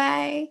in a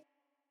way.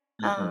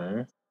 Um,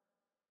 Mm-hmm.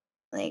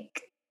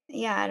 like,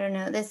 yeah, I don't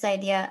know. This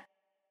idea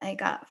I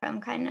got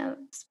from kind of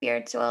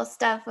spiritual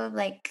stuff of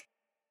like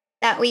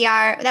that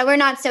we're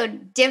not so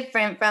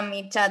different from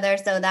each other,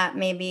 so that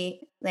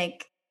maybe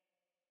like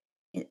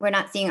we're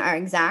not seeing our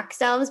exact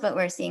selves, but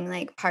we're seeing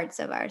like parts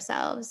of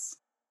ourselves.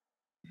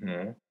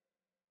 Hmm.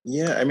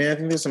 Yeah, I mean, I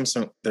think there's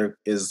some there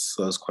is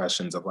those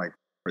questions of like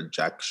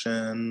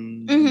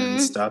projection and Mhm.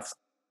 stuff.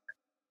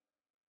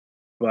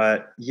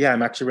 But yeah,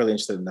 I'm actually really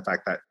interested in the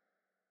fact that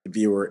the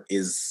viewer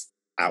is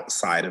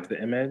outside of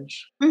the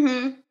image,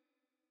 Mhm.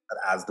 but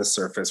as the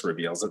surface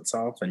reveals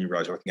itself and you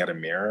realize you're looking at a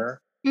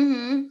mirror,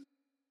 Mhm.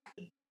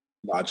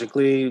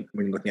 logically,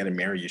 when you're looking at a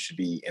mirror, you should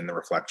be in the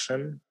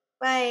reflection.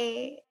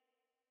 Right.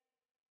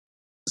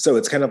 So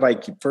it's kind of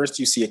like first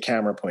you see a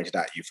camera pointed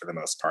at you for the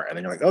most part, and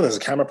then you're like, oh, there's a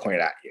camera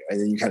pointed at you. And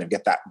then you kind of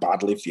get that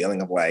bodily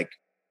feeling of like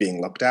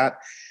being looked at.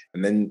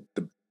 And then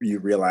you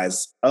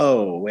realize,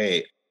 oh,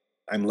 wait,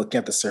 I'm looking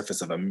at the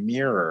surface of a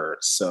mirror.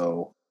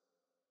 So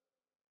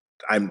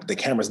the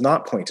camera's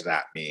not pointed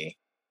at me.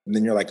 And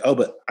then you're like, oh,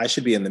 but I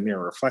should be in the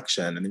mirror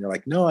reflection. And then you're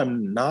like, no,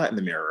 I'm not in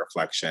the mirror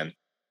reflection.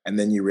 And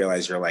then you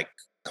realize you're like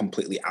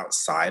completely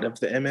outside of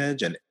the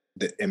image and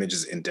the image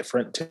is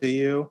indifferent to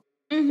you.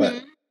 But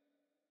Mhm.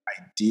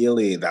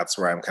 ideally, that's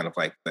where I'm kind of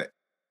like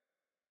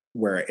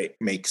where it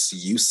makes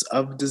use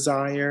of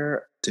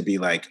desire to be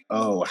like,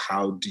 oh,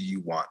 how do you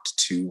want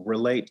to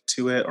relate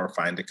to it or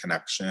find a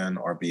connection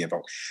or be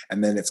involved?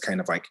 And then it's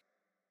kind of like,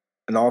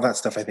 and all that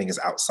stuff I think is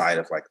outside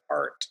of like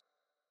art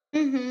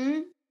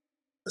Mhm.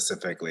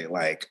 specifically,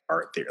 like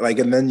art theory. Like,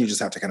 and then you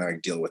just have to kind of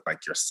like deal with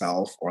like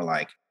yourself or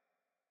like,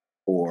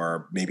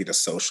 or maybe the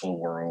social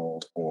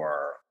world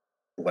or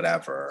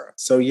whatever.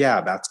 So yeah,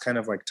 that's kind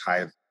of like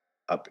tied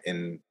up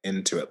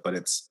into it, but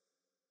it's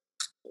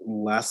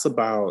less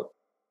about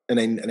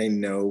and I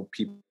know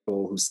people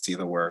who see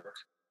the work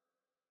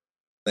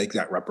like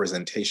that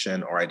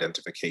representation or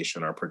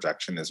identification or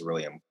projection is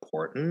really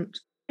important.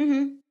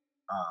 Mhm.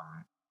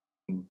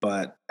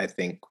 But I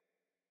think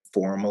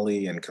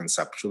formally and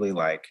conceptually,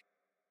 like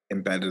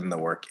embedded in the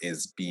work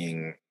is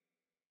being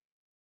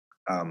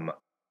um,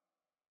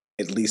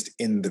 at least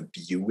in the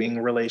viewing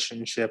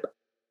relationship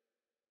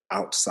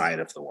outside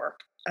of the work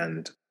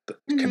and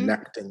Mhm.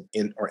 connecting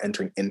in or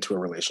entering into a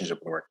relationship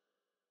with work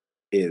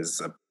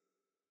is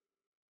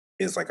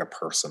is like a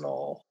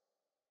personal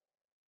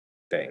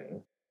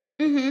thing.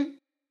 Mhm.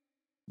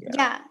 Yeah.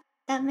 Yeah,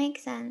 that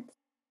makes sense.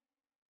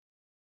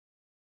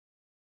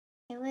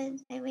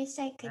 I wish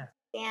I could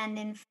stand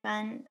in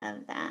front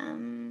of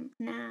them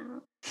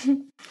now.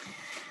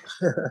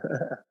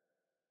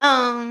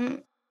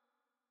 um,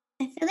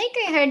 I feel like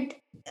I heard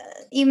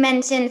you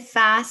mentioned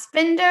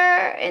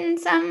Fassbinder in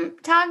some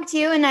talk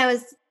too, and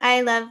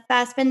I love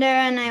Fassbinder,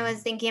 and I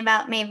was thinking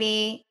about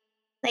maybe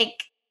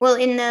like well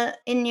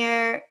in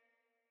your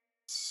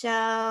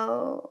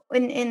show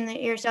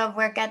your show of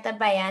work at the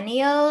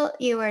biennial,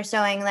 you were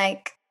showing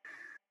like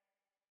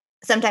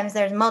sometimes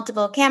there's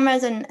multiple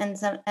cameras and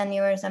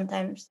you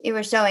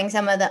were showing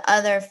some of the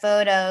other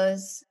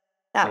photos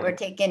that were Mhm.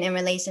 taken in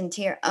relation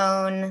to your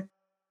own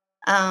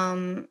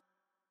um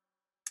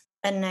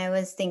and I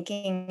was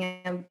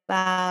thinking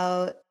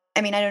about,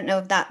 I mean, I don't know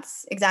if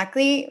that's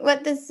exactly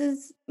what this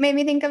is made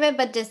me think of it,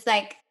 but just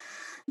like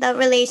the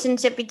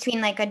relationship between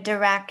like a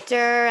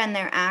director and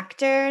their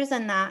actors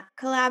and that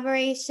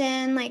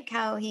collaboration, like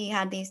how he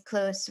had these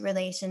close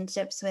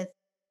relationships with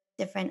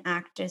different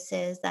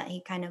actresses that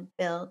he kind of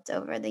built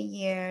over the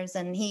years,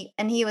 and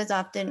he was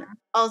often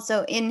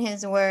also in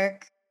his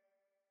work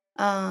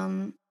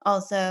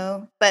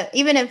also, but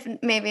even if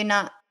maybe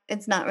not,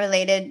 it's not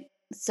related,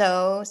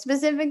 so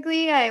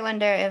specifically. I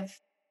wonder if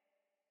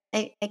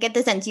I get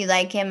the sense you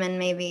like him and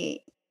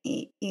maybe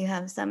you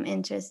have some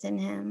interest in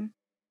him.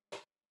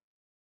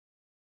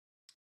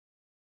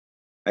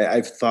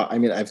 I've thought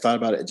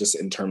about it just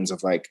in terms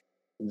of like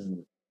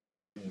w-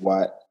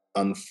 what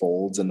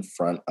unfolds in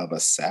front of a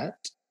set.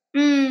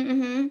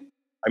 Mm-hmm.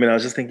 I mean, I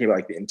was just thinking about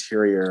like the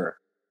interior,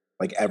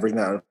 like everything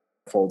that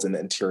unfolds in the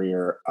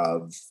interior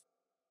of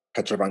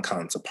Petra von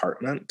Kahn's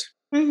apartment.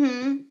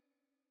 Mm-hmm.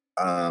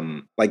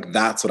 Like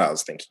that's what I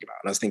was thinking about.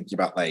 And I was thinking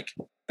about like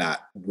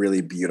that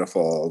really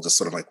beautiful, just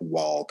sort of like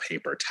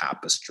wallpaper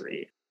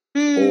tapestry,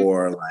 Mm,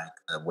 or like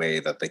the way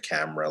that the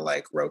camera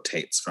like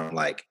rotates from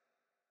like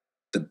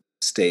the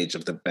stage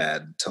of the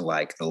bed to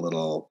like the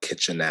little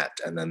kitchenette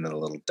and then the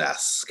little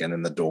desk and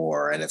then the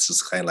door. And it's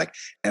just kind of like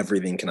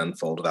everything can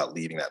unfold without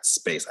leaving that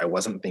space. I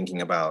wasn't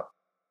thinking about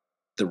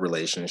the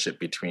relationship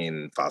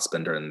between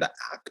Fassbender and the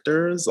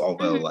actors,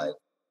 although mhm, like,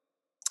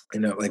 you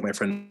know, like my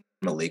friend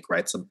Malik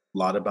writes a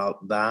lot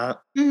about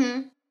that.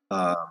 mhm.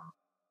 Um,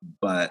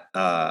 but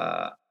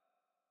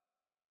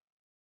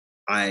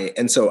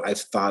so I've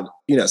thought,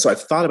 you know, so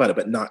I've thought about it,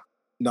 but not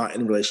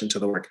in relation to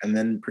the work. And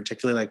then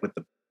particularly like with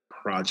the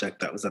project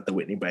that was at the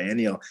Whitney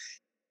Biennial,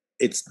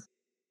 it's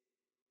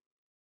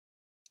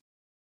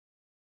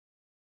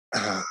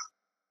uh,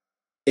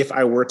 if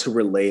I were to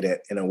relate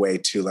it in a way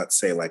to, let's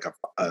say, like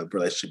a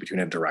relationship between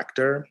a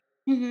director,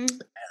 Mhm.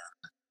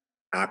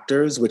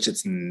 actors, which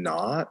it's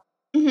not,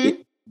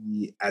 it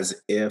Mhm.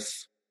 as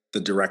if the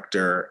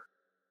director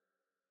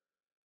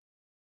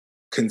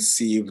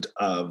conceived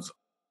of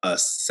a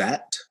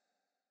set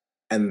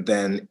and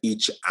then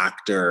each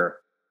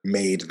actor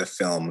made the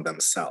film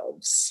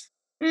themselves.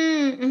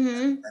 Mm,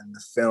 mhm. And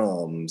the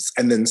films,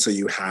 and then so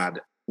you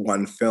had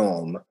one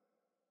film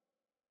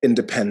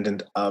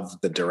independent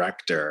of the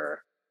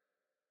director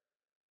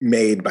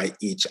made by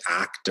each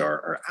actor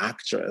or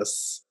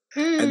actress,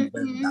 Mm, and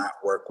then mhm. that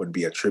work would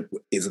be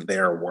is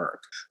their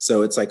work.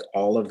 So it's like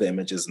all of the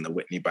images in the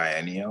Whitney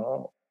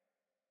Biennial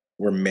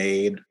were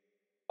made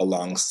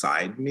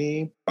alongside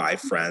me by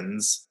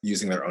friends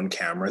using their own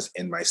cameras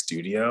in my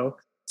studio.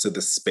 So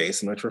the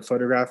space in which we're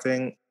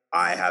photographing,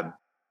 I had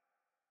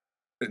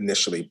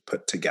initially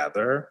put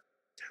together,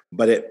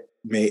 but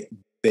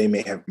they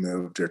may have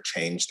moved or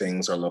changed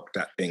things or looked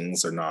at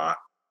things or not.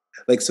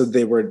 Like so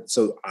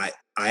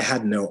I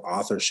had no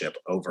authorship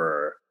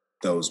over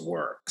those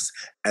works,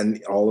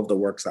 and all of the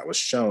works that was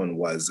shown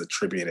was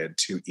attributed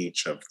to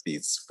each of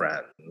these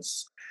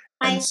friends.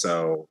 And I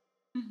so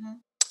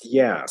Mhm.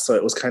 yeah, so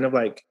it was kind of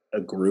like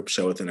a group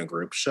show within a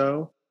group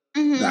show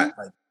Mhm. that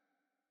like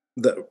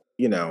the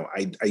you know,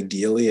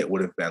 ideally it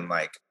would have been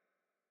like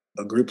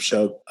a group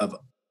show of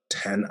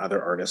 10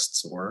 other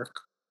artists' work,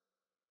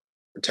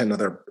 10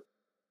 other,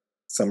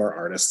 some are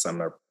artists,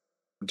 some are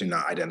do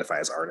not identify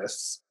as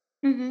artists,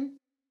 Mhm.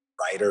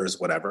 writers,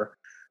 whatever,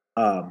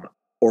 um,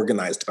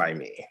 organized by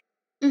me.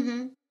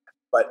 Mhm.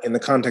 But in the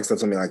context of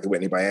something like the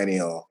Whitney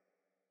Biennial,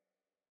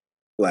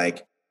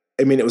 like,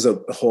 I mean, it was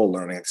a whole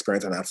learning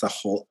experience, and that's a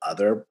whole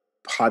other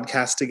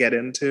podcast to get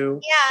into.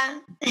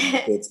 Yeah.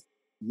 It's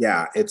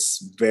yeah, it's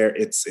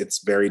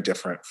very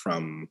different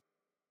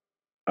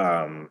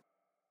um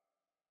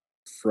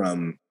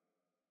from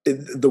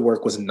the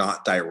work was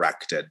not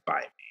directed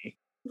by me.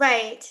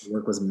 Right. The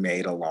work was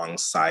made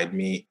alongside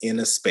me in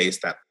a space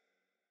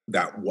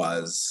that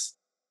was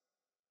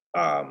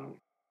um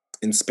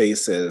in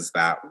spaces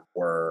that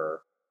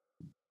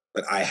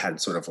I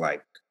had sort of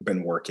like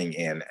been working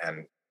in,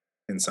 and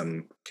in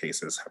some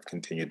cases have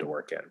continued to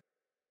work in, Mhm.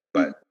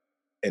 but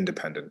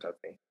independent of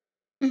me.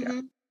 Yeah.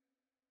 Mhm.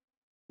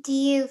 Do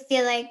you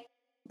feel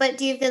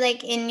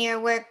like in your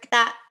work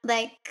that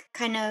like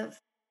kind of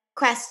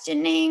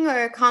questioning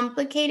or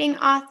complicating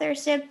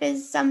authorship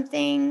is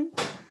something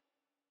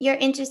you're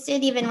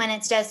interested even when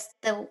it's just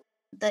the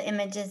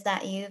images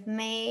that you've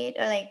made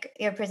or like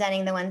you're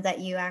presenting the ones that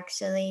you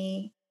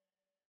actually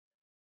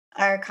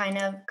are kind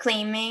of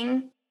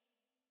claiming?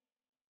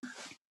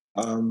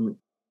 Um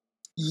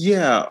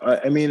yeah,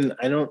 I mean,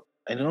 I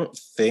don't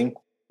think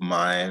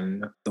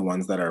the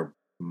ones that are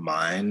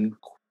mine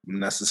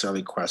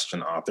necessarily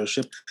question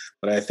authorship,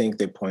 but I think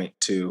they point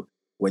to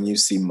when you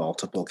see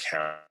multiple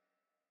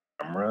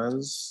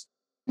cameras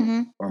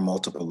Mhm. or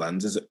multiple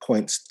lenses, it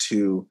points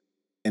to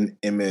an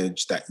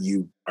image that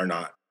you are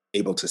not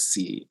able to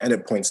see. And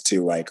it points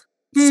to like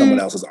someone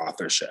Mm, else's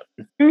authorship,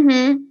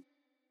 mhm.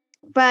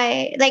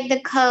 Right, like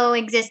the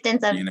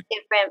coexistence of you know?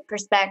 different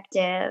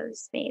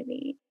perspectives,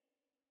 maybe.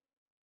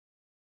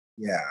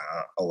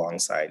 Yeah,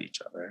 alongside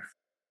each other.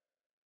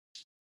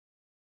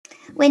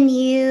 When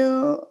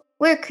you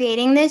were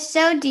creating this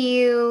show, do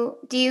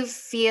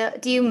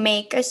you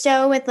make a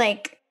show with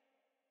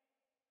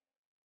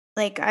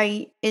are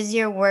you is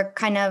your work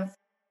kind of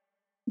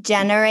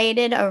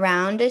generated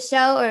around a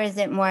show, or is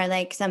it more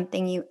like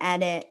something you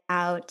edit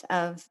out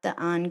of the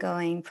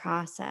ongoing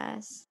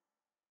process?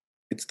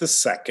 It's the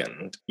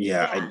second.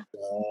 Yeah, Yeah.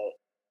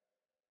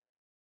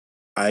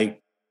 I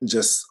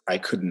I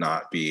could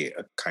not be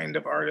a kind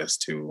of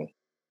artist who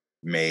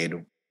made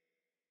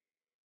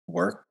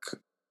work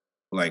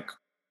like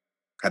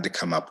had to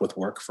come up with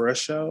work for a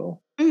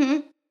show.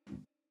 Mhm.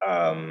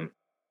 Um,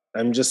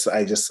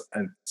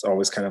 it's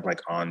always kind of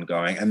like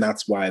ongoing, and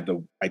that's why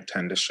I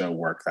tend to show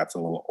work that's a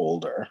little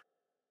older.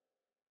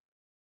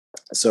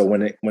 So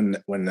when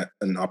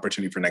an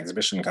opportunity for an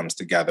exhibition comes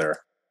together,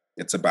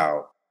 it's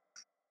about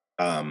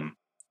um,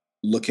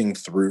 looking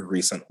through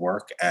recent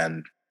work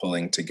and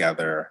pulling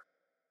together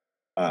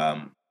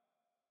um,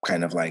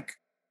 kind of like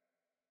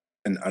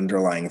an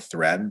underlying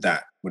thread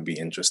that would be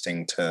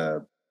interesting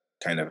to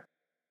kind of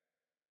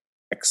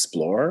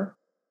explore,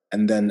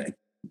 and then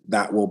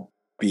that will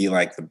be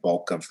like the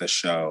bulk of the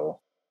show.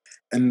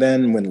 And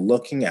then when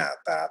looking at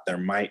that, there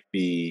might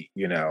be,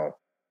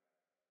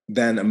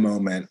 then a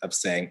moment of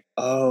saying,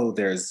 oh,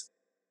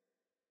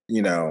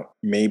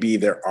 maybe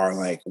there are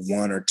like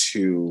one or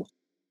two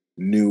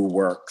new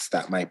works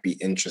that might be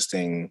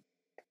interesting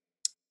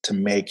to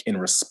make in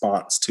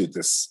response to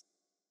this,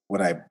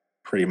 what I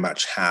pretty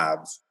much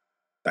have,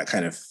 that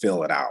kind of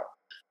fill it out.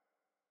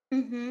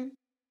 Mhm.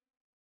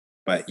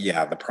 But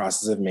yeah, the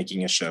process of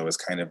making a show is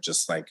kind of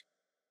just like,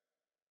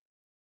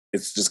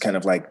 it's just kind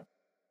of like,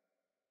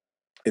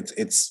 it's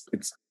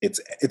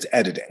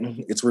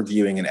editing, it's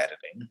reviewing and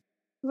editing.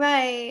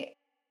 Right.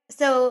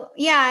 So,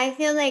 yeah, I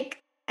feel like,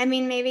 I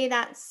mean, maybe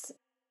that's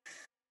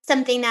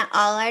something that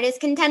all artists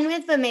contend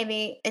with, but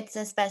maybe it's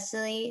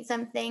especially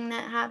something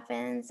that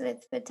happens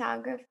with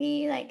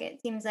photography. Like,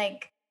 it seems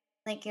like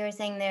you were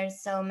saying, there's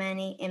so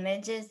many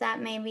images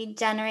that may be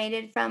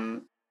generated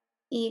from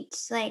each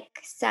like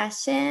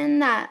session,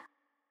 that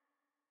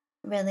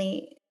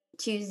really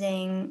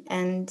choosing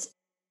and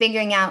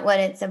figuring out what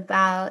it's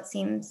about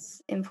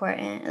seems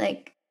important.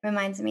 Like,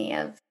 reminds me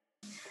of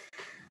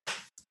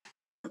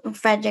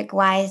Frederick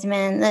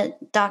Wiseman, the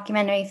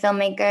documentary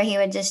filmmaker. He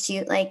would just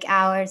shoot like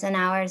hours and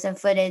hours of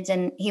footage,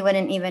 and he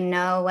wouldn't even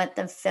know what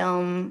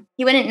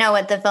he wouldn't know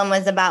what the film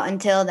was about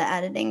until the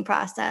editing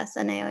process.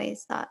 And I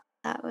always thought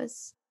that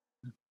was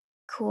a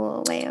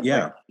cool way of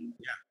Yeah. working.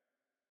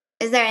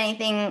 Is there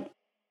anything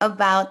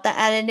about the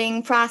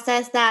editing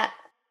process that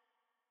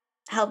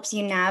helps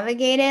you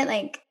navigate it?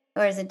 Like,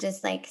 or is it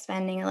just like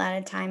spending a lot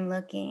of time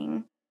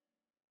looking?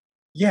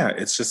 Yeah,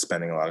 it's just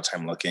spending a lot of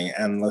time looking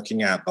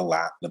at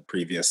the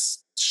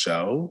previous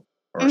show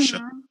or show,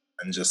 Mhm.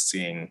 and just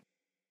seeing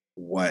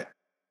what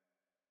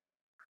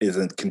is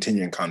a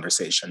continuing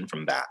conversation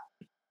from that.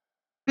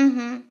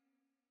 Mhm.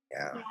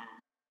 Yeah. Yeah.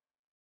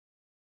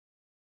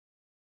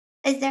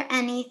 Is there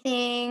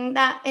anything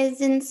that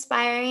is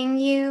inspiring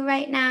you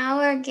right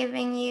now or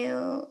giving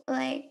you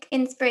like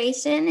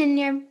inspiration in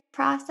your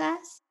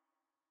process?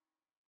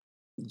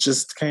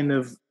 Just kind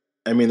of,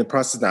 I mean, the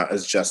process now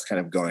is just kind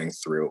of going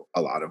through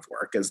a lot of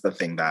work is the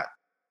thing that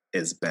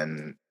has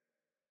been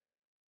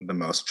the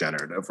most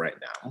generative right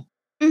now.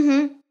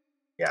 Mhm.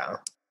 Yeah.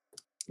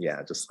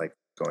 Yeah, just like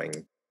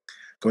going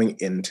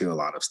into a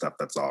lot of stuff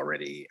that's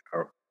already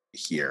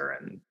here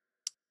and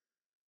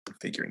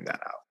figuring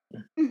that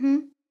out.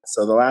 Mhm.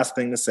 So the last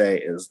thing to say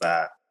is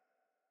that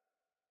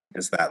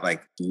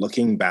like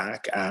looking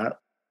back at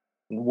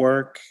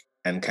work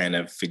and kind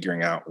of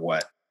figuring out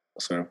what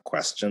sort of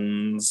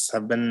questions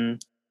have been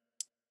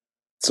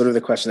sort of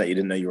the question that you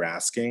didn't know you were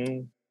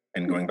asking,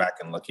 and going back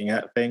and looking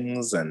at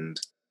things and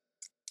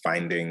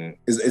finding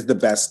is the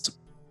best,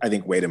 I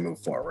think, way to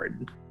move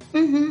forward.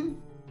 Mhm.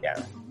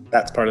 Yeah,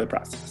 that's part of the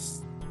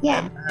process.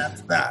 Yeah. And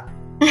that's that.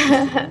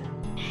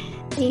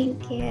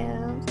 Thank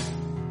you.